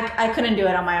I couldn't do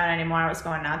it on my own anymore. I was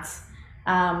going nuts.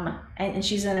 And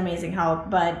she's an amazing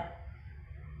help. But,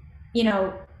 you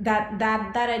know,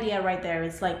 that idea right there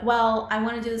is like, well, I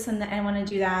want to do this and I want to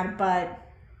do that, but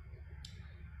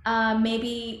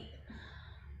maybe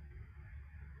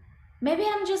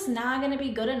I'm just not going to be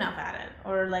good enough at it.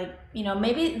 Or like, you know,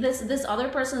 maybe this other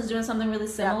person is doing something really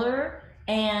similar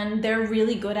and they're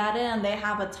really good at it and they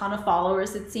have a ton of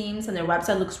followers, it seems, and their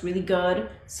website looks really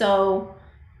good. So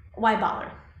why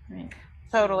bother? Right?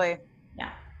 Totally.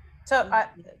 Yeah. So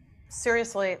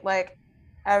seriously, like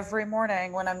every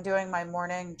morning when I'm doing my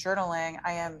morning journaling,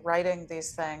 I am writing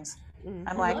these things.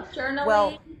 I'm like,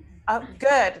 well,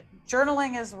 good.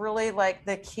 Journaling is really like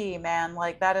the key, man.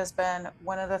 Like that has been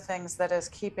one of the things that is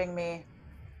keeping me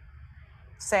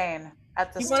sane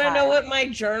at this time. You want to know what my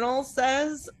journal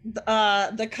says?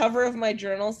 The cover of my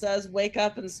journal says, "Wake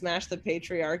up and smash the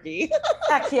patriarchy."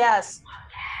 Heck yes.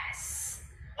 Yes.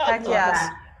 Heck yes.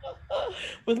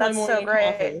 With That's my morning so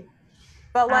great. coffee.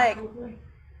 But like,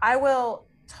 I will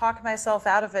talk myself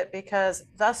out of it because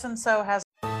Thus and So has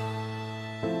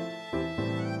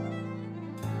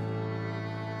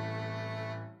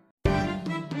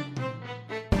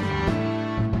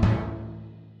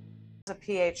a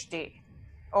PhD,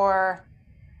 or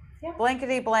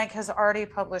blankety blank has already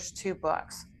published 2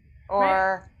 books,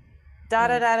 or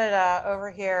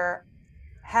over here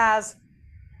has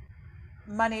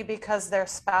money because their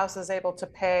spouse is able to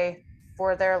pay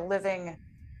for their living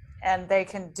and they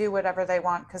can do whatever they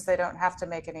want because they don't have to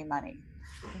make any money,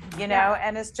 you know.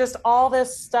 And it's just all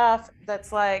this stuff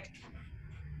that's like,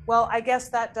 well, I guess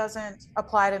that doesn't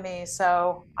apply to me,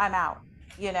 so I'm out,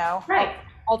 you know.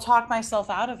 I'll talk myself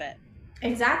out of it.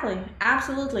 Exactly.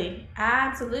 Absolutely.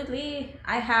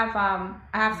 I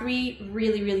have 3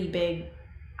 really, really big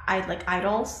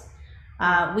idols.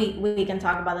 We can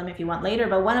talk about them if you want later,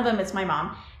 but one of them is my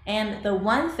mom. And the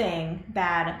one thing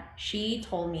that she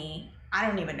told me, I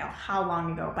don't even know how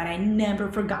long ago, but I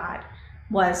never forgot,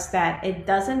 was that it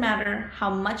doesn't matter how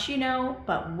much you know,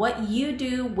 but what you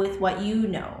do with what you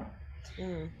know.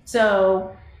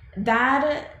 So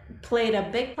that played a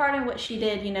big part in what she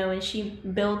did, you know, and she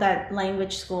built that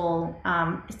language school.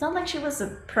 It's not like she was a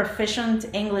proficient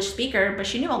English speaker, but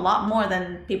she knew a lot more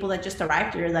than people that just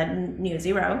arrived here that knew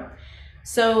zero.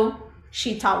 So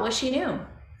she taught what she knew.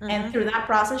 And through that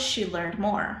process, she learned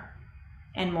more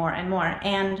and more and more.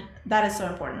 And that is so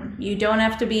important. You don't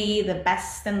have to be the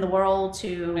best in the world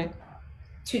to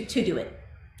do it.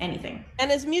 Anything.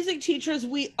 And as music teachers,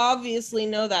 we obviously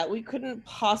know that. We couldn't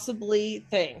possibly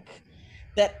think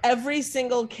that every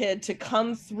single kid to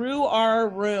come through our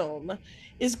room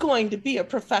is going to be a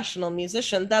professional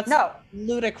musician. That's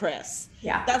ludicrous.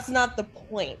 Yeah. That's not the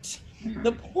point.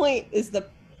 The point is the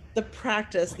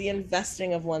practice, the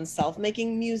investing of oneself,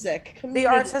 making music, the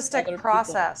artistic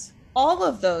process. All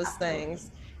of those things.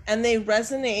 and they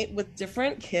resonate with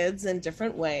different kids in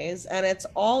different ways, and it's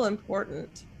all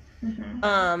important.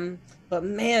 But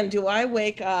man, do I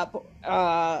wake up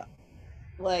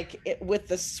with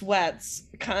the sweats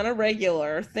kind of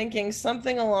regular, thinking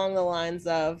something along the lines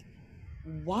of,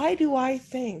 why do I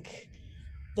think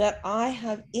that I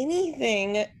have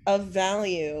anything of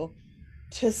value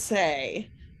to say?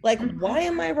 Like, why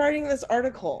am I writing this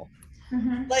article?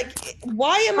 Like,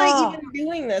 why am I even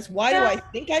doing this? Why do I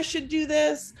think I should do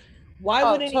this? Why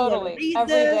would anyone read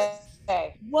this?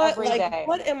 What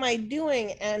am I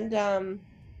doing? And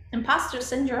imposter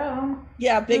syndrome.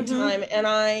 Yeah, big time. And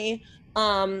I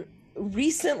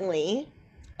recently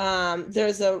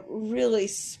there's a really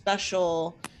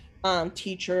special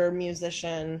teacher,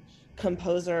 musician,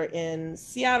 composer in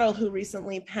Seattle who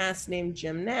recently passed, named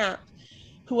Jim Knapp,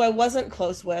 who I wasn't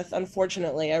close with,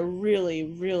 unfortunately. I really,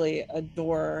 really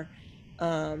adore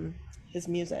his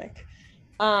music.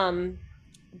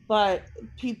 But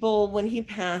people, when he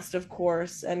passed, of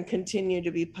course, and continue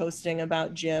to be posting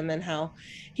about Jim and how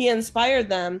he inspired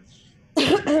them.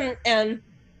 And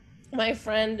my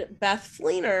friend Beth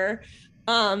Fleener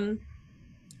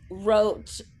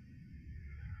wrote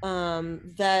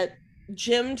that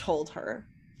Jim told her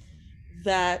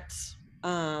that,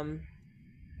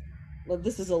 well,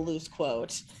 this is a loose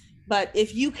quote, but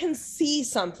if you can see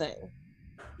something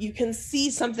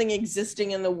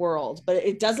existing in the world, but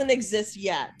it doesn't exist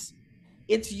yet,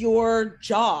 it's your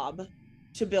job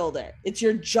to build it. It's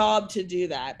your job to do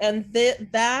that. And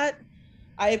that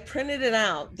I printed it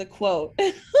out, the quote,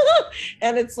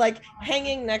 and it's like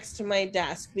hanging next to my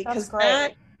desk, because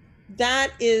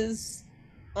that is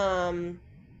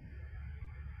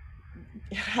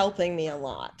helping me a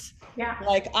lot. Yeah.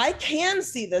 Like, I can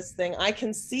see this thing. I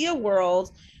can see a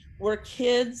world where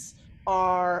kids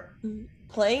are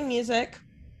playing music.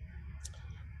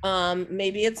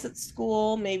 Maybe it's at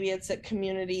school, maybe it's at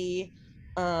community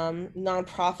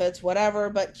nonprofits, whatever,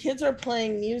 but kids are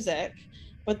playing music,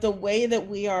 but the way that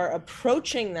we are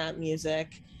approaching that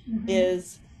music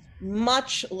is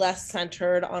much less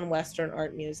centered on Western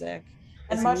art music,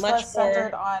 and much less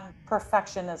centered on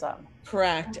perfectionism.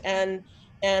 Correct.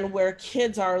 And where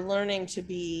kids are learning to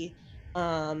be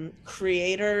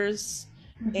creators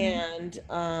and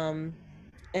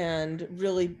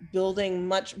really building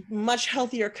much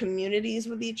healthier communities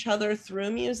with each other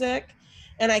through music.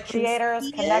 And I can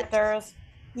creators, connectors.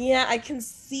 Yeah, I can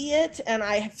see it, and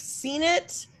I have seen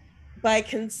it, but I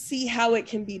can see how it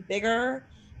can be bigger.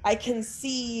 I can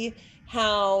see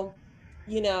how,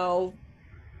 80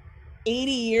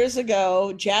 years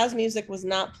ago, jazz music was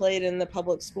not played in the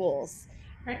public schools.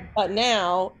 Right. But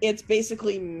now it's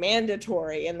basically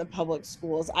mandatory in the public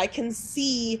schools. I can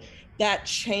see that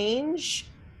change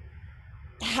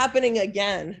happening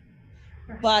again,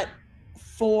 but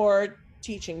for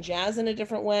teaching jazz in a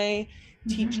different way,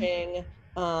 teaching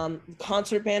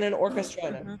concert band and orchestra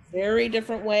in a very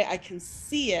different way. I can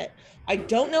see it. I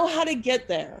don't know how to get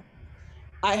there.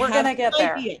 We're gonna get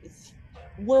there.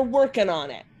 We're working on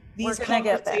it. These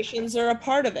conversations are a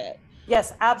part of it.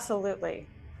 Yes, absolutely.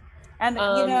 And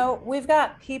we've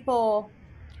got people,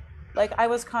 like, I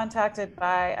was contacted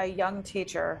by a young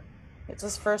teacher. It's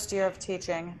his first year of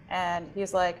teaching, and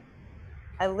he's like,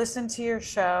 I listen to your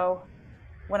show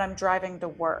when I'm driving to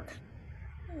work.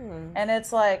 And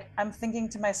it's like, I'm thinking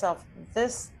to myself,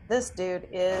 this dude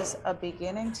is a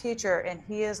beginning teacher, and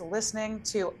he is listening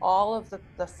to all of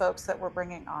the folks that we're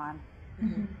bringing on,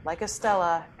 like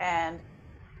Estela, and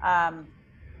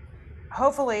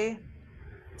hopefully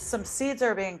some seeds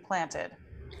are being planted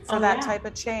for that type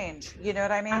of change. You know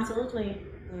what I mean? Absolutely.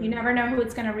 You never know who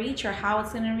it's going to reach or how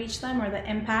it's going to reach them, or the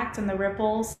impact and the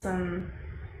ripples. And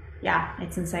yeah,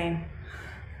 it's insane.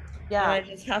 Yeah. And I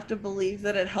just have to believe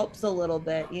that it helps a little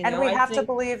bit. And we have to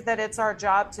believe that it's our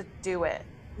job to do it.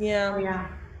 Yeah. Oh, yeah.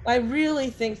 I really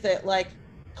think that, like,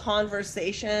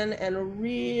 conversation and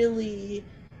really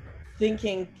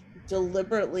thinking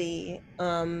deliberately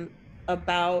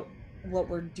about what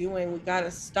we're doing, we got to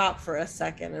stop for a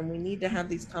second, and we need to have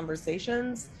these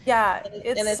conversations. Yeah,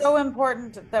 it's so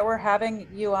important that we're having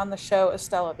you on the show,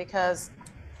 Estela, because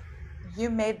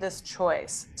you made this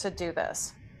choice to do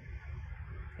this.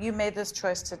 You made this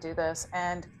choice to do this,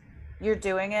 and you're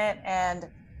doing it. And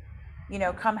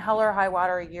come hell or high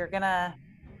water, you're gonna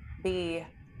be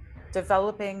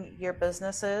developing your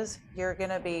businesses. You're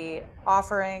gonna be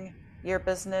offering your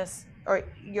business or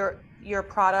your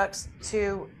products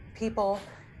to people,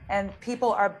 and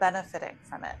people are benefiting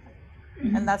from it.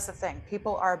 And that's the thing,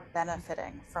 people are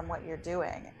benefiting from what you're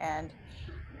doing. And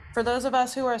for those of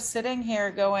us who are sitting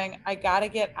here going, I gotta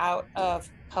get out of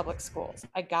public schools,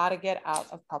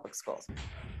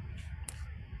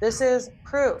 This is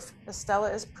proof.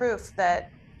 Estela is proof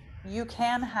that you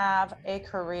can have a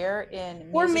career in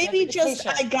music or maybe just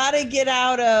I gotta get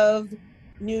out of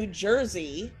New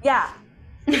Jersey. Yeah.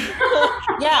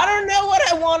 I don't know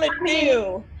what I want to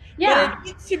do. Yeah. But it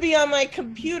needs to be on my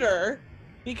computer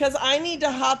because I need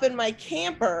to hop in my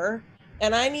camper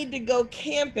and I need to go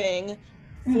camping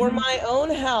for my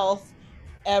own health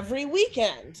every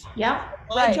weekend. Yep.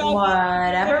 My job,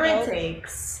 whatever it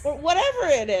takes. Or whatever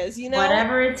it is,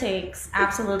 Whatever it takes.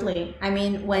 Absolutely. I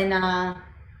mean, when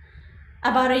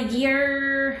about a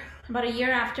year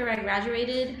after I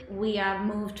graduated, we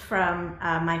moved from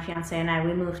my fiance and I.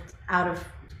 We moved out of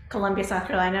Columbia, South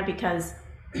Carolina, because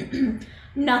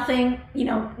nothing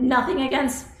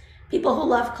against people who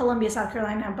love Columbia, South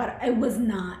Carolina, but it was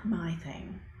not my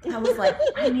thing. I was like,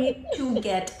 I need to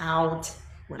get out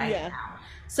right now.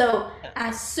 So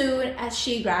as soon as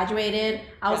she graduated,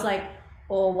 I was like,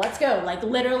 oh, let's go. Like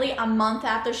literally a month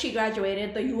after she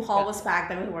graduated, the U-Haul was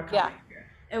packed and we were coming here.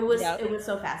 It was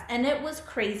so fast. And it was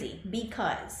crazy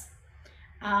because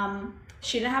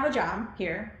she didn't have a job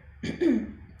here.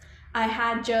 I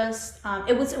had just,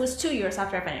 it was 2 years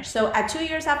after I finished. So at 2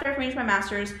 years after I finished my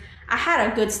master's, I had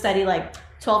a good study, like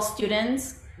 12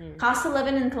 students. Cost of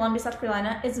living in Columbia, South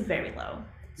Carolina is very low.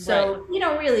 So you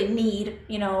don't really need,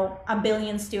 a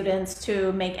billion students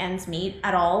to make ends meet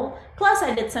at all. Plus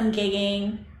I did some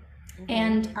gigging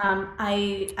and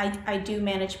I do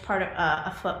manage part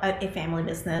of a family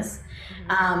business.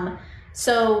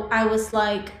 So I was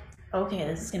like, okay,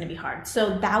 this is going to be hard.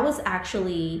 So that was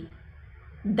actually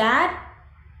that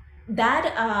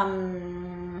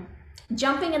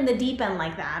jumping in the deep end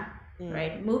like that,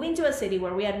 right? Moving to a city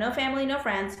where we had no family, no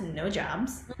friends, no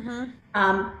jobs,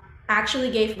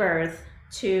 actually gave birth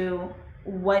to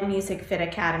what Music Fit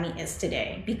Academy is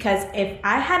today. Because if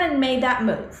I hadn't made that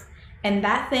move and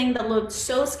that thing that looked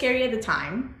so scary at the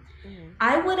time,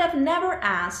 I would have never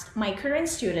asked my current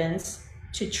students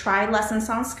to try lessons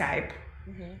on Skype,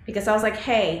 because I was like,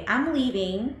 hey, I'm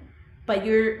leaving, but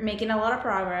you're making a lot of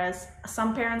progress.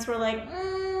 Some parents were like,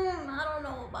 I don't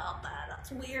know about that.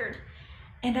 That's weird.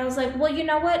 And I was like, well, you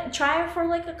know what? Try it for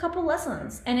like a couple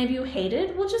lessons. And if you hate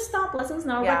it, we'll just stop lessons.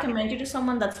 And I'll recommend you to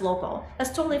someone that's local. That's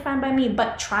totally fine by me,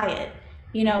 but try it.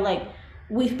 Like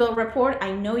we've built rapport.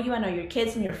 I know you, I know your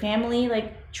kids and your family,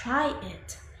 like try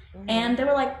it. And they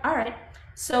were like, all right.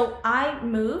 So I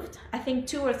moved, I think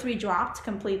 2 or 3 dropped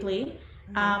completely.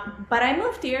 But I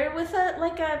moved here with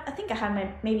I think I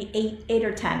had maybe 8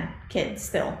 or 10 kids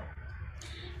still.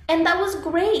 And that was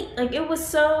great. Like it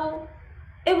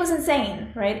was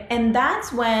insane, right? And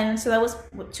that's when, so that was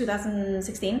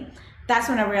 2016. That's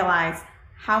when I realized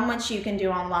how much you can do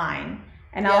online.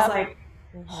 And I was like,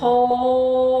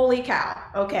 holy cow.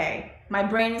 Okay. My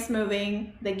brain is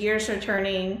moving. The gears are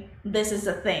turning. This is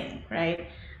a thing, right?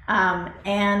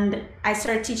 And I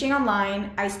started teaching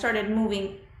online. I started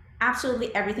moving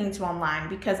absolutely everything to online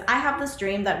because I have this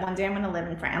dream that one day I'm going to live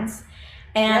in France.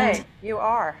 And Yay, you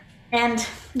are. And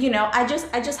I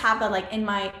just have that like in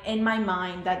my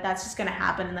mind that's just gonna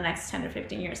happen in the next 10 to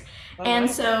 15 years.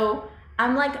 And so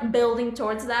I'm like building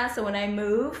towards that. So when I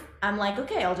move, I'm like,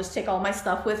 okay, I'll just take all my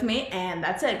stuff with me and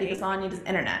that's it, because all I need is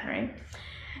internet, right?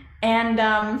 And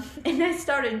I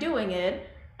started doing it,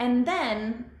 and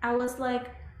then I was like,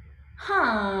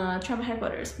 Trump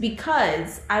headquarters,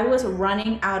 because I was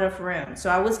running out of room. So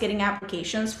I was getting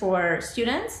applications for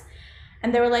students.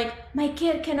 And they were like, my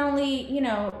kid can only,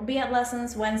 be at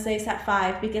lessons Wednesdays at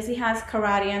 5 because he has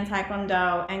karate and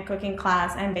taekwondo and cooking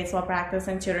class and baseball practice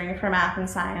and tutoring for math and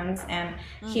science. And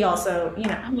he also,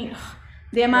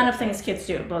 the amount of things kids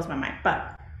do blows my mind.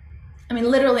 But I mean,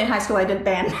 literally in high school, I did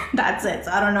band. That's it.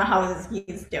 So I don't know how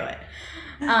he's do it.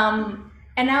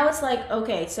 And I was like,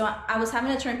 okay, so I was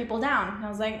having to turn people down. And I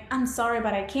was like, I'm sorry,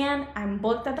 but I can't. I'm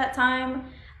booked at that time.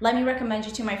 Let me recommend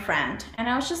you to my friend. And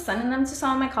I was just sending them to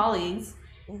some of my colleagues.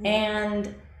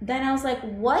 And then I was like,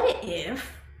 what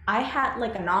if I had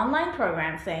like an online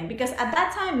program thing? Because at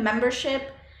that time,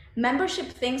 membership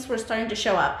things were starting to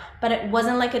show up, but it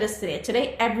wasn't like it is today.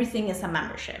 Today, everything is a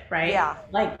membership, right? Yeah.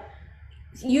 Like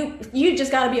you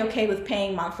just got to be okay with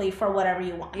paying monthly for whatever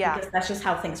you want, because that's just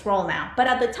how things roll now. But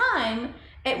at the time,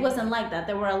 it wasn't like that.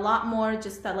 There were a lot more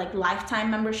just that like lifetime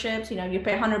memberships. You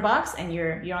pay $100 and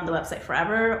you're on the website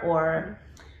forever, or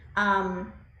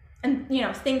and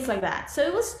things like that. So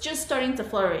it was just starting to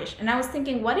flourish. And I was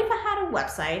thinking, what if I had a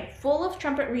website full of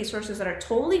trumpet resources that are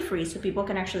totally free, so people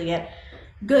can actually get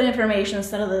good information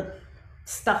instead of the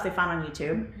stuff they found on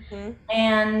YouTube.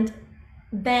 And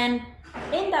then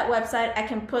in that website, I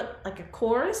can put like a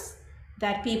course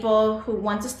that people who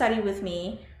want to study with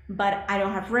me, but I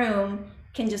don't have room,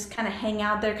 can just kind of hang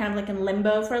out there, kind of like in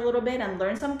limbo for a little bit and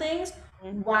learn some things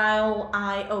while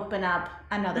I open up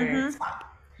another spot.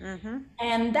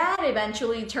 And that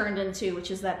eventually turned into,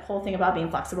 which is that whole thing about being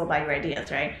flexible by your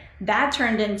ideas, right? That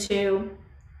turned into,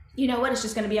 you know what, it's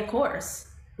just going to be a course.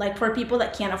 Like for people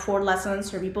that can't afford lessons,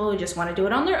 for people who just want to do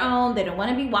it on their own, they don't want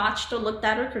to be watched or looked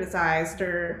at or criticized,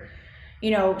 or,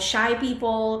 you know, shy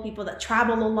people that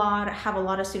travel a lot, have a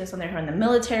lot of students on there who are in the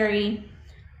military,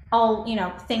 all, you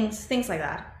know, things like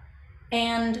that.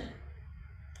 And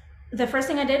the first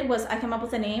thing I did was I came up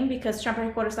with a name because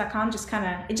trumpheadquarters.com just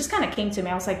kind of came to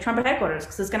me. I was like, Trumpet Headquarters,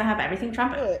 because it's going to have everything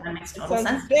trumpet. That makes total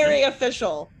sense. Very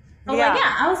official.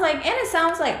 I was like, and it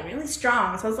sounds like really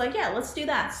strong. So I was like, yeah, let's do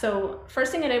that. So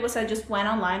first thing I did was I just went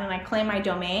online and I claimed my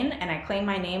domain and I claimed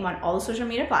my name on all the social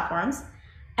media platforms.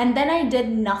 And then I did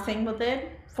nothing with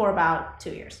it for about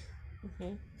 2 years.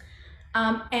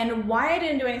 And why I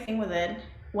didn't do anything with it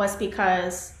was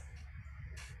because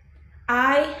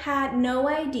I had no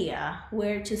idea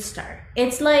where to start.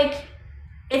 It's like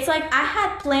I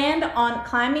had planned on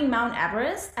climbing Mount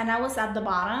Everest and I was at the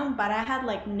bottom, but I had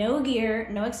like no gear,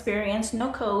 no experience,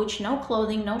 no coach, no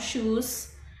clothing, no shoes.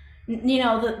 You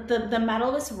know, the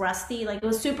metal was rusty, like it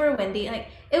was super windy. Like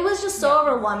it was just so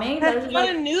overwhelming. There was put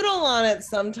a noodle on it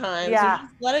sometimes. Yeah.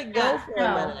 Just let it go for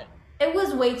a minute. It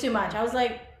was way too much. I was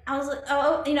like,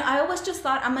 oh, you know, I always just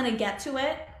thought I'm gonna get to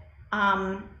it.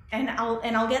 And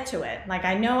I'll get to it. Like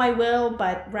I know I will,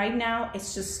 but right now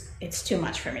it's too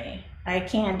much for me. I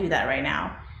can't do that right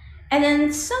now. And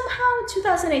then somehow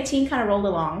 2018 kind of rolled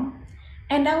along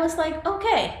and I was like,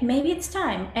 okay, maybe it's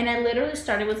time. And I literally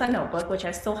started with a notebook, which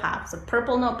I still have. It's a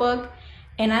purple notebook.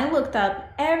 And I looked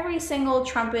up every single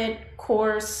trumpet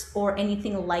course or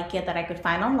anything like it that I could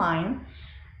find online.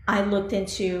 I looked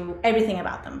into everything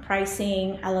about them,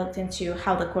 pricing. I looked into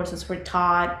how the courses were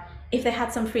taught. If they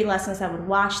had some free lessons, I would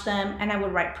watch them and I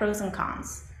would write pros and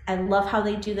cons. I love how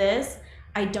they do this.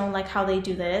 I don't like how they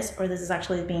do this, or this is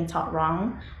actually being taught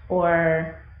wrong,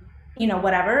 or, you know,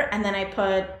 whatever. And then I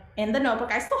put in the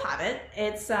notebook, I still have it.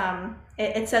 It's,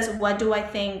 it says, what do I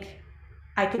think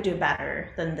I could do better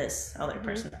than this other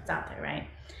person that's out there, right?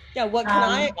 Yeah, what can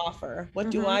I offer? What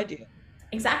do I do?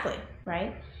 Exactly,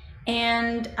 right?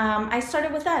 And I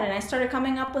started with that, and I started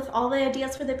coming up with all the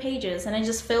ideas for the pages, and I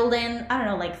just filled in, I don't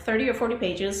know, like 30 or 40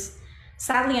 pages,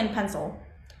 sadly in pencil.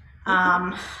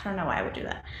 I don't know why I would do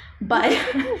that, but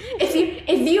if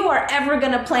you are ever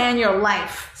gonna plan your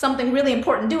life, something really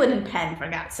important, do it in pen, for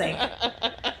God's sake.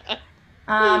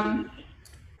 And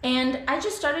I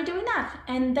just started doing that,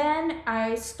 and then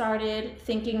I started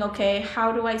thinking, okay,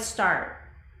 how do I start?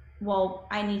 Well,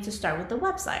 I need to start with the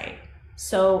website.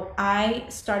 So I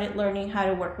started learning how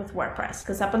to work with WordPress,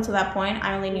 because up until that point,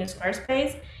 I only knew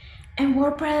Squarespace, and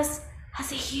WordPress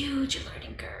has a huge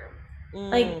learning curve.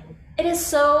 Like, it is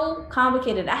so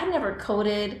complicated. I had never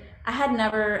coded. I had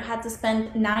never had to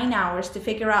spend 9 hours to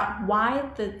figure out why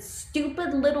the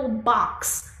stupid little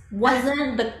box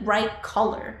wasn't the right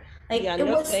color. Like, it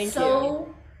was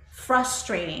so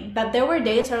frustrating that there were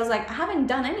days where I was like, I haven't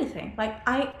done anything. Like,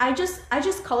 I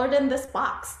just colored in this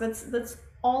box. That's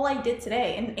all I did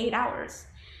today in 8 hours.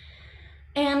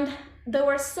 And there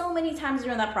were so many times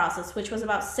during that process, which was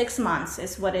about 6 months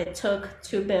is what it took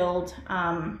to build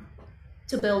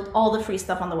all the free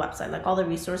stuff on the website, like all the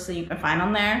resources that you can find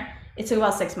on there. It took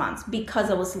about 6 months because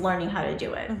I was learning how to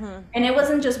do it. And it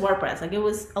wasn't just WordPress. Like, it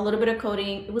was a little bit of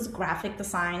coding. It was graphic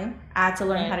design. I had to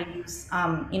learn how to use,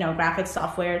 graphic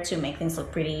software to make things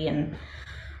look pretty and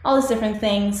all these different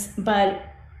things. But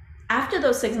after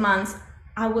those 6 months,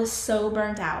 I was so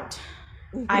burnt out.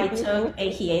 I took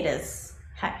a hiatus.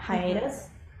 Hiatus.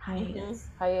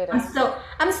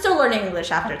 I'm still learning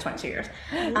English after 22 years.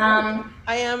 I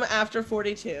am after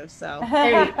 42, so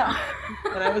there you go.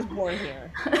 And I was born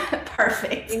here.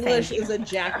 Perfect. English is a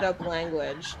jacked up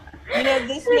language. You know,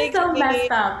 this makes so me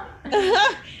messed up.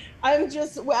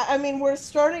 we're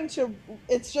starting to,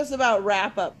 it's just about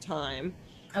wrap up time.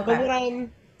 Okay. But what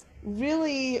I'm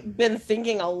really been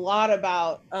thinking a lot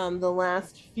about the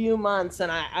last few months,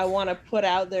 and I want to put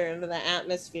out there into the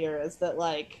atmosphere, is that,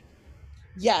 like,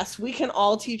 yes, we can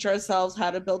all teach ourselves how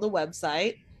to build a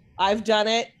website. I've done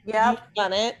it. Yep. You've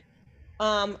done it.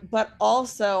 But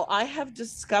also, I have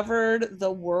discovered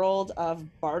the world of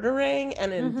bartering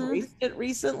and embraced it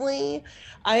recently.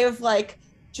 I have, like,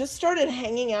 just started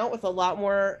hanging out with a lot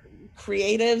more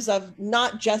creatives, of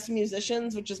not just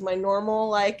musicians, which is my normal,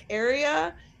 like,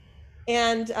 area.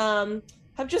 And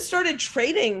have just started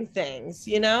trading things,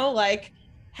 you know, like,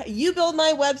 you build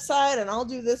my website and I'll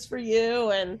do this for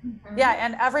you. And yeah,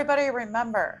 and everybody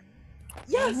remember,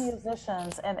 yes,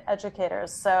 musicians and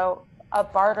educators. So a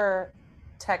barter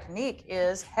technique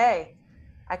is, hey,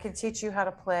 I can teach you how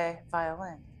to play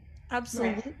violin.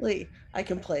 Absolutely. I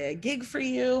can play a gig for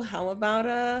you. How about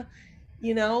a,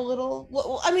 little,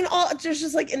 there's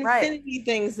just like infinity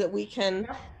things that we can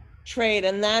trade.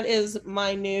 And that is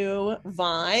my new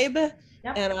vibe.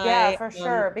 Yep. And for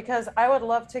sure. Because I would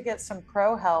love to get some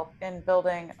pro help in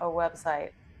building a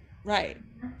website. Right.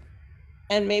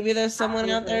 And maybe there's someone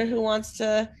out there who wants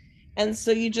to, and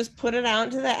so you just put it out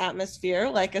into the atmosphere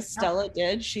like Estela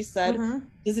did. She said,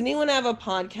 does anyone have a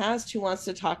podcast who wants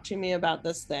to talk to me about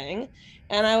this thing?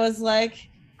 And I was like,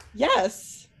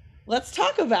 yes, let's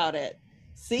talk about it.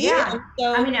 See? Yeah.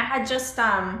 So, I had just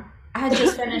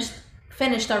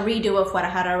finished a redo of what I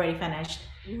had already finished.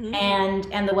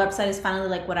 And the website is finally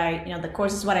like what the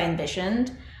course is what I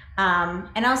envisioned.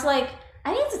 And I was like,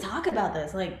 I need to talk about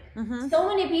this. Like, so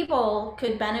many people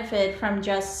could benefit from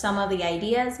just some of the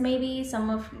ideas, maybe some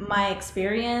of my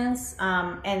experience.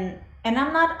 And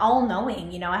I'm not all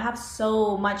knowing, I have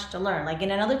so much to learn. Like in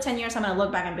another 10 years, I'm going to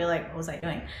look back and be like, what was I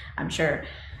doing? I'm sure.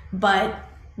 But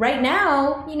right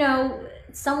now,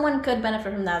 someone could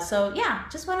benefit from that. So yeah,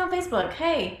 just went on Facebook.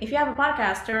 Hey, if you have a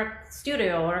podcast or a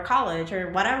studio or a college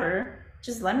or whatever,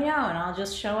 just let me know and I'll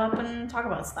just show up and talk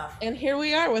about stuff. And here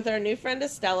we are with our new friend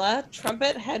Estela,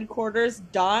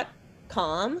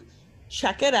 trumpetheadquarters.com.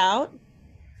 Check it out.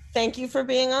 Thank you for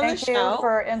being on the show. Thank you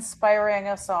for inspiring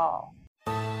us all.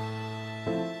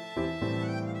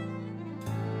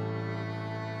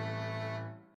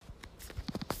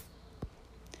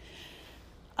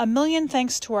 A million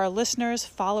thanks to our listeners,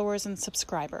 followers, and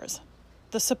subscribers.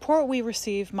 The support we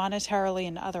receive monetarily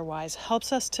and otherwise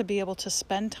helps us to be able to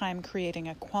spend time creating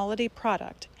a quality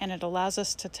product, and it allows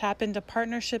us to tap into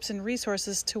partnerships and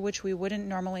resources to which we wouldn't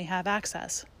normally have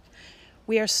access.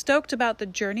 We are stoked about the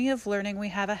journey of learning we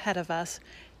have ahead of us,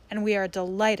 and we are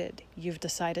delighted you've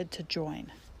decided to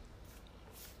join.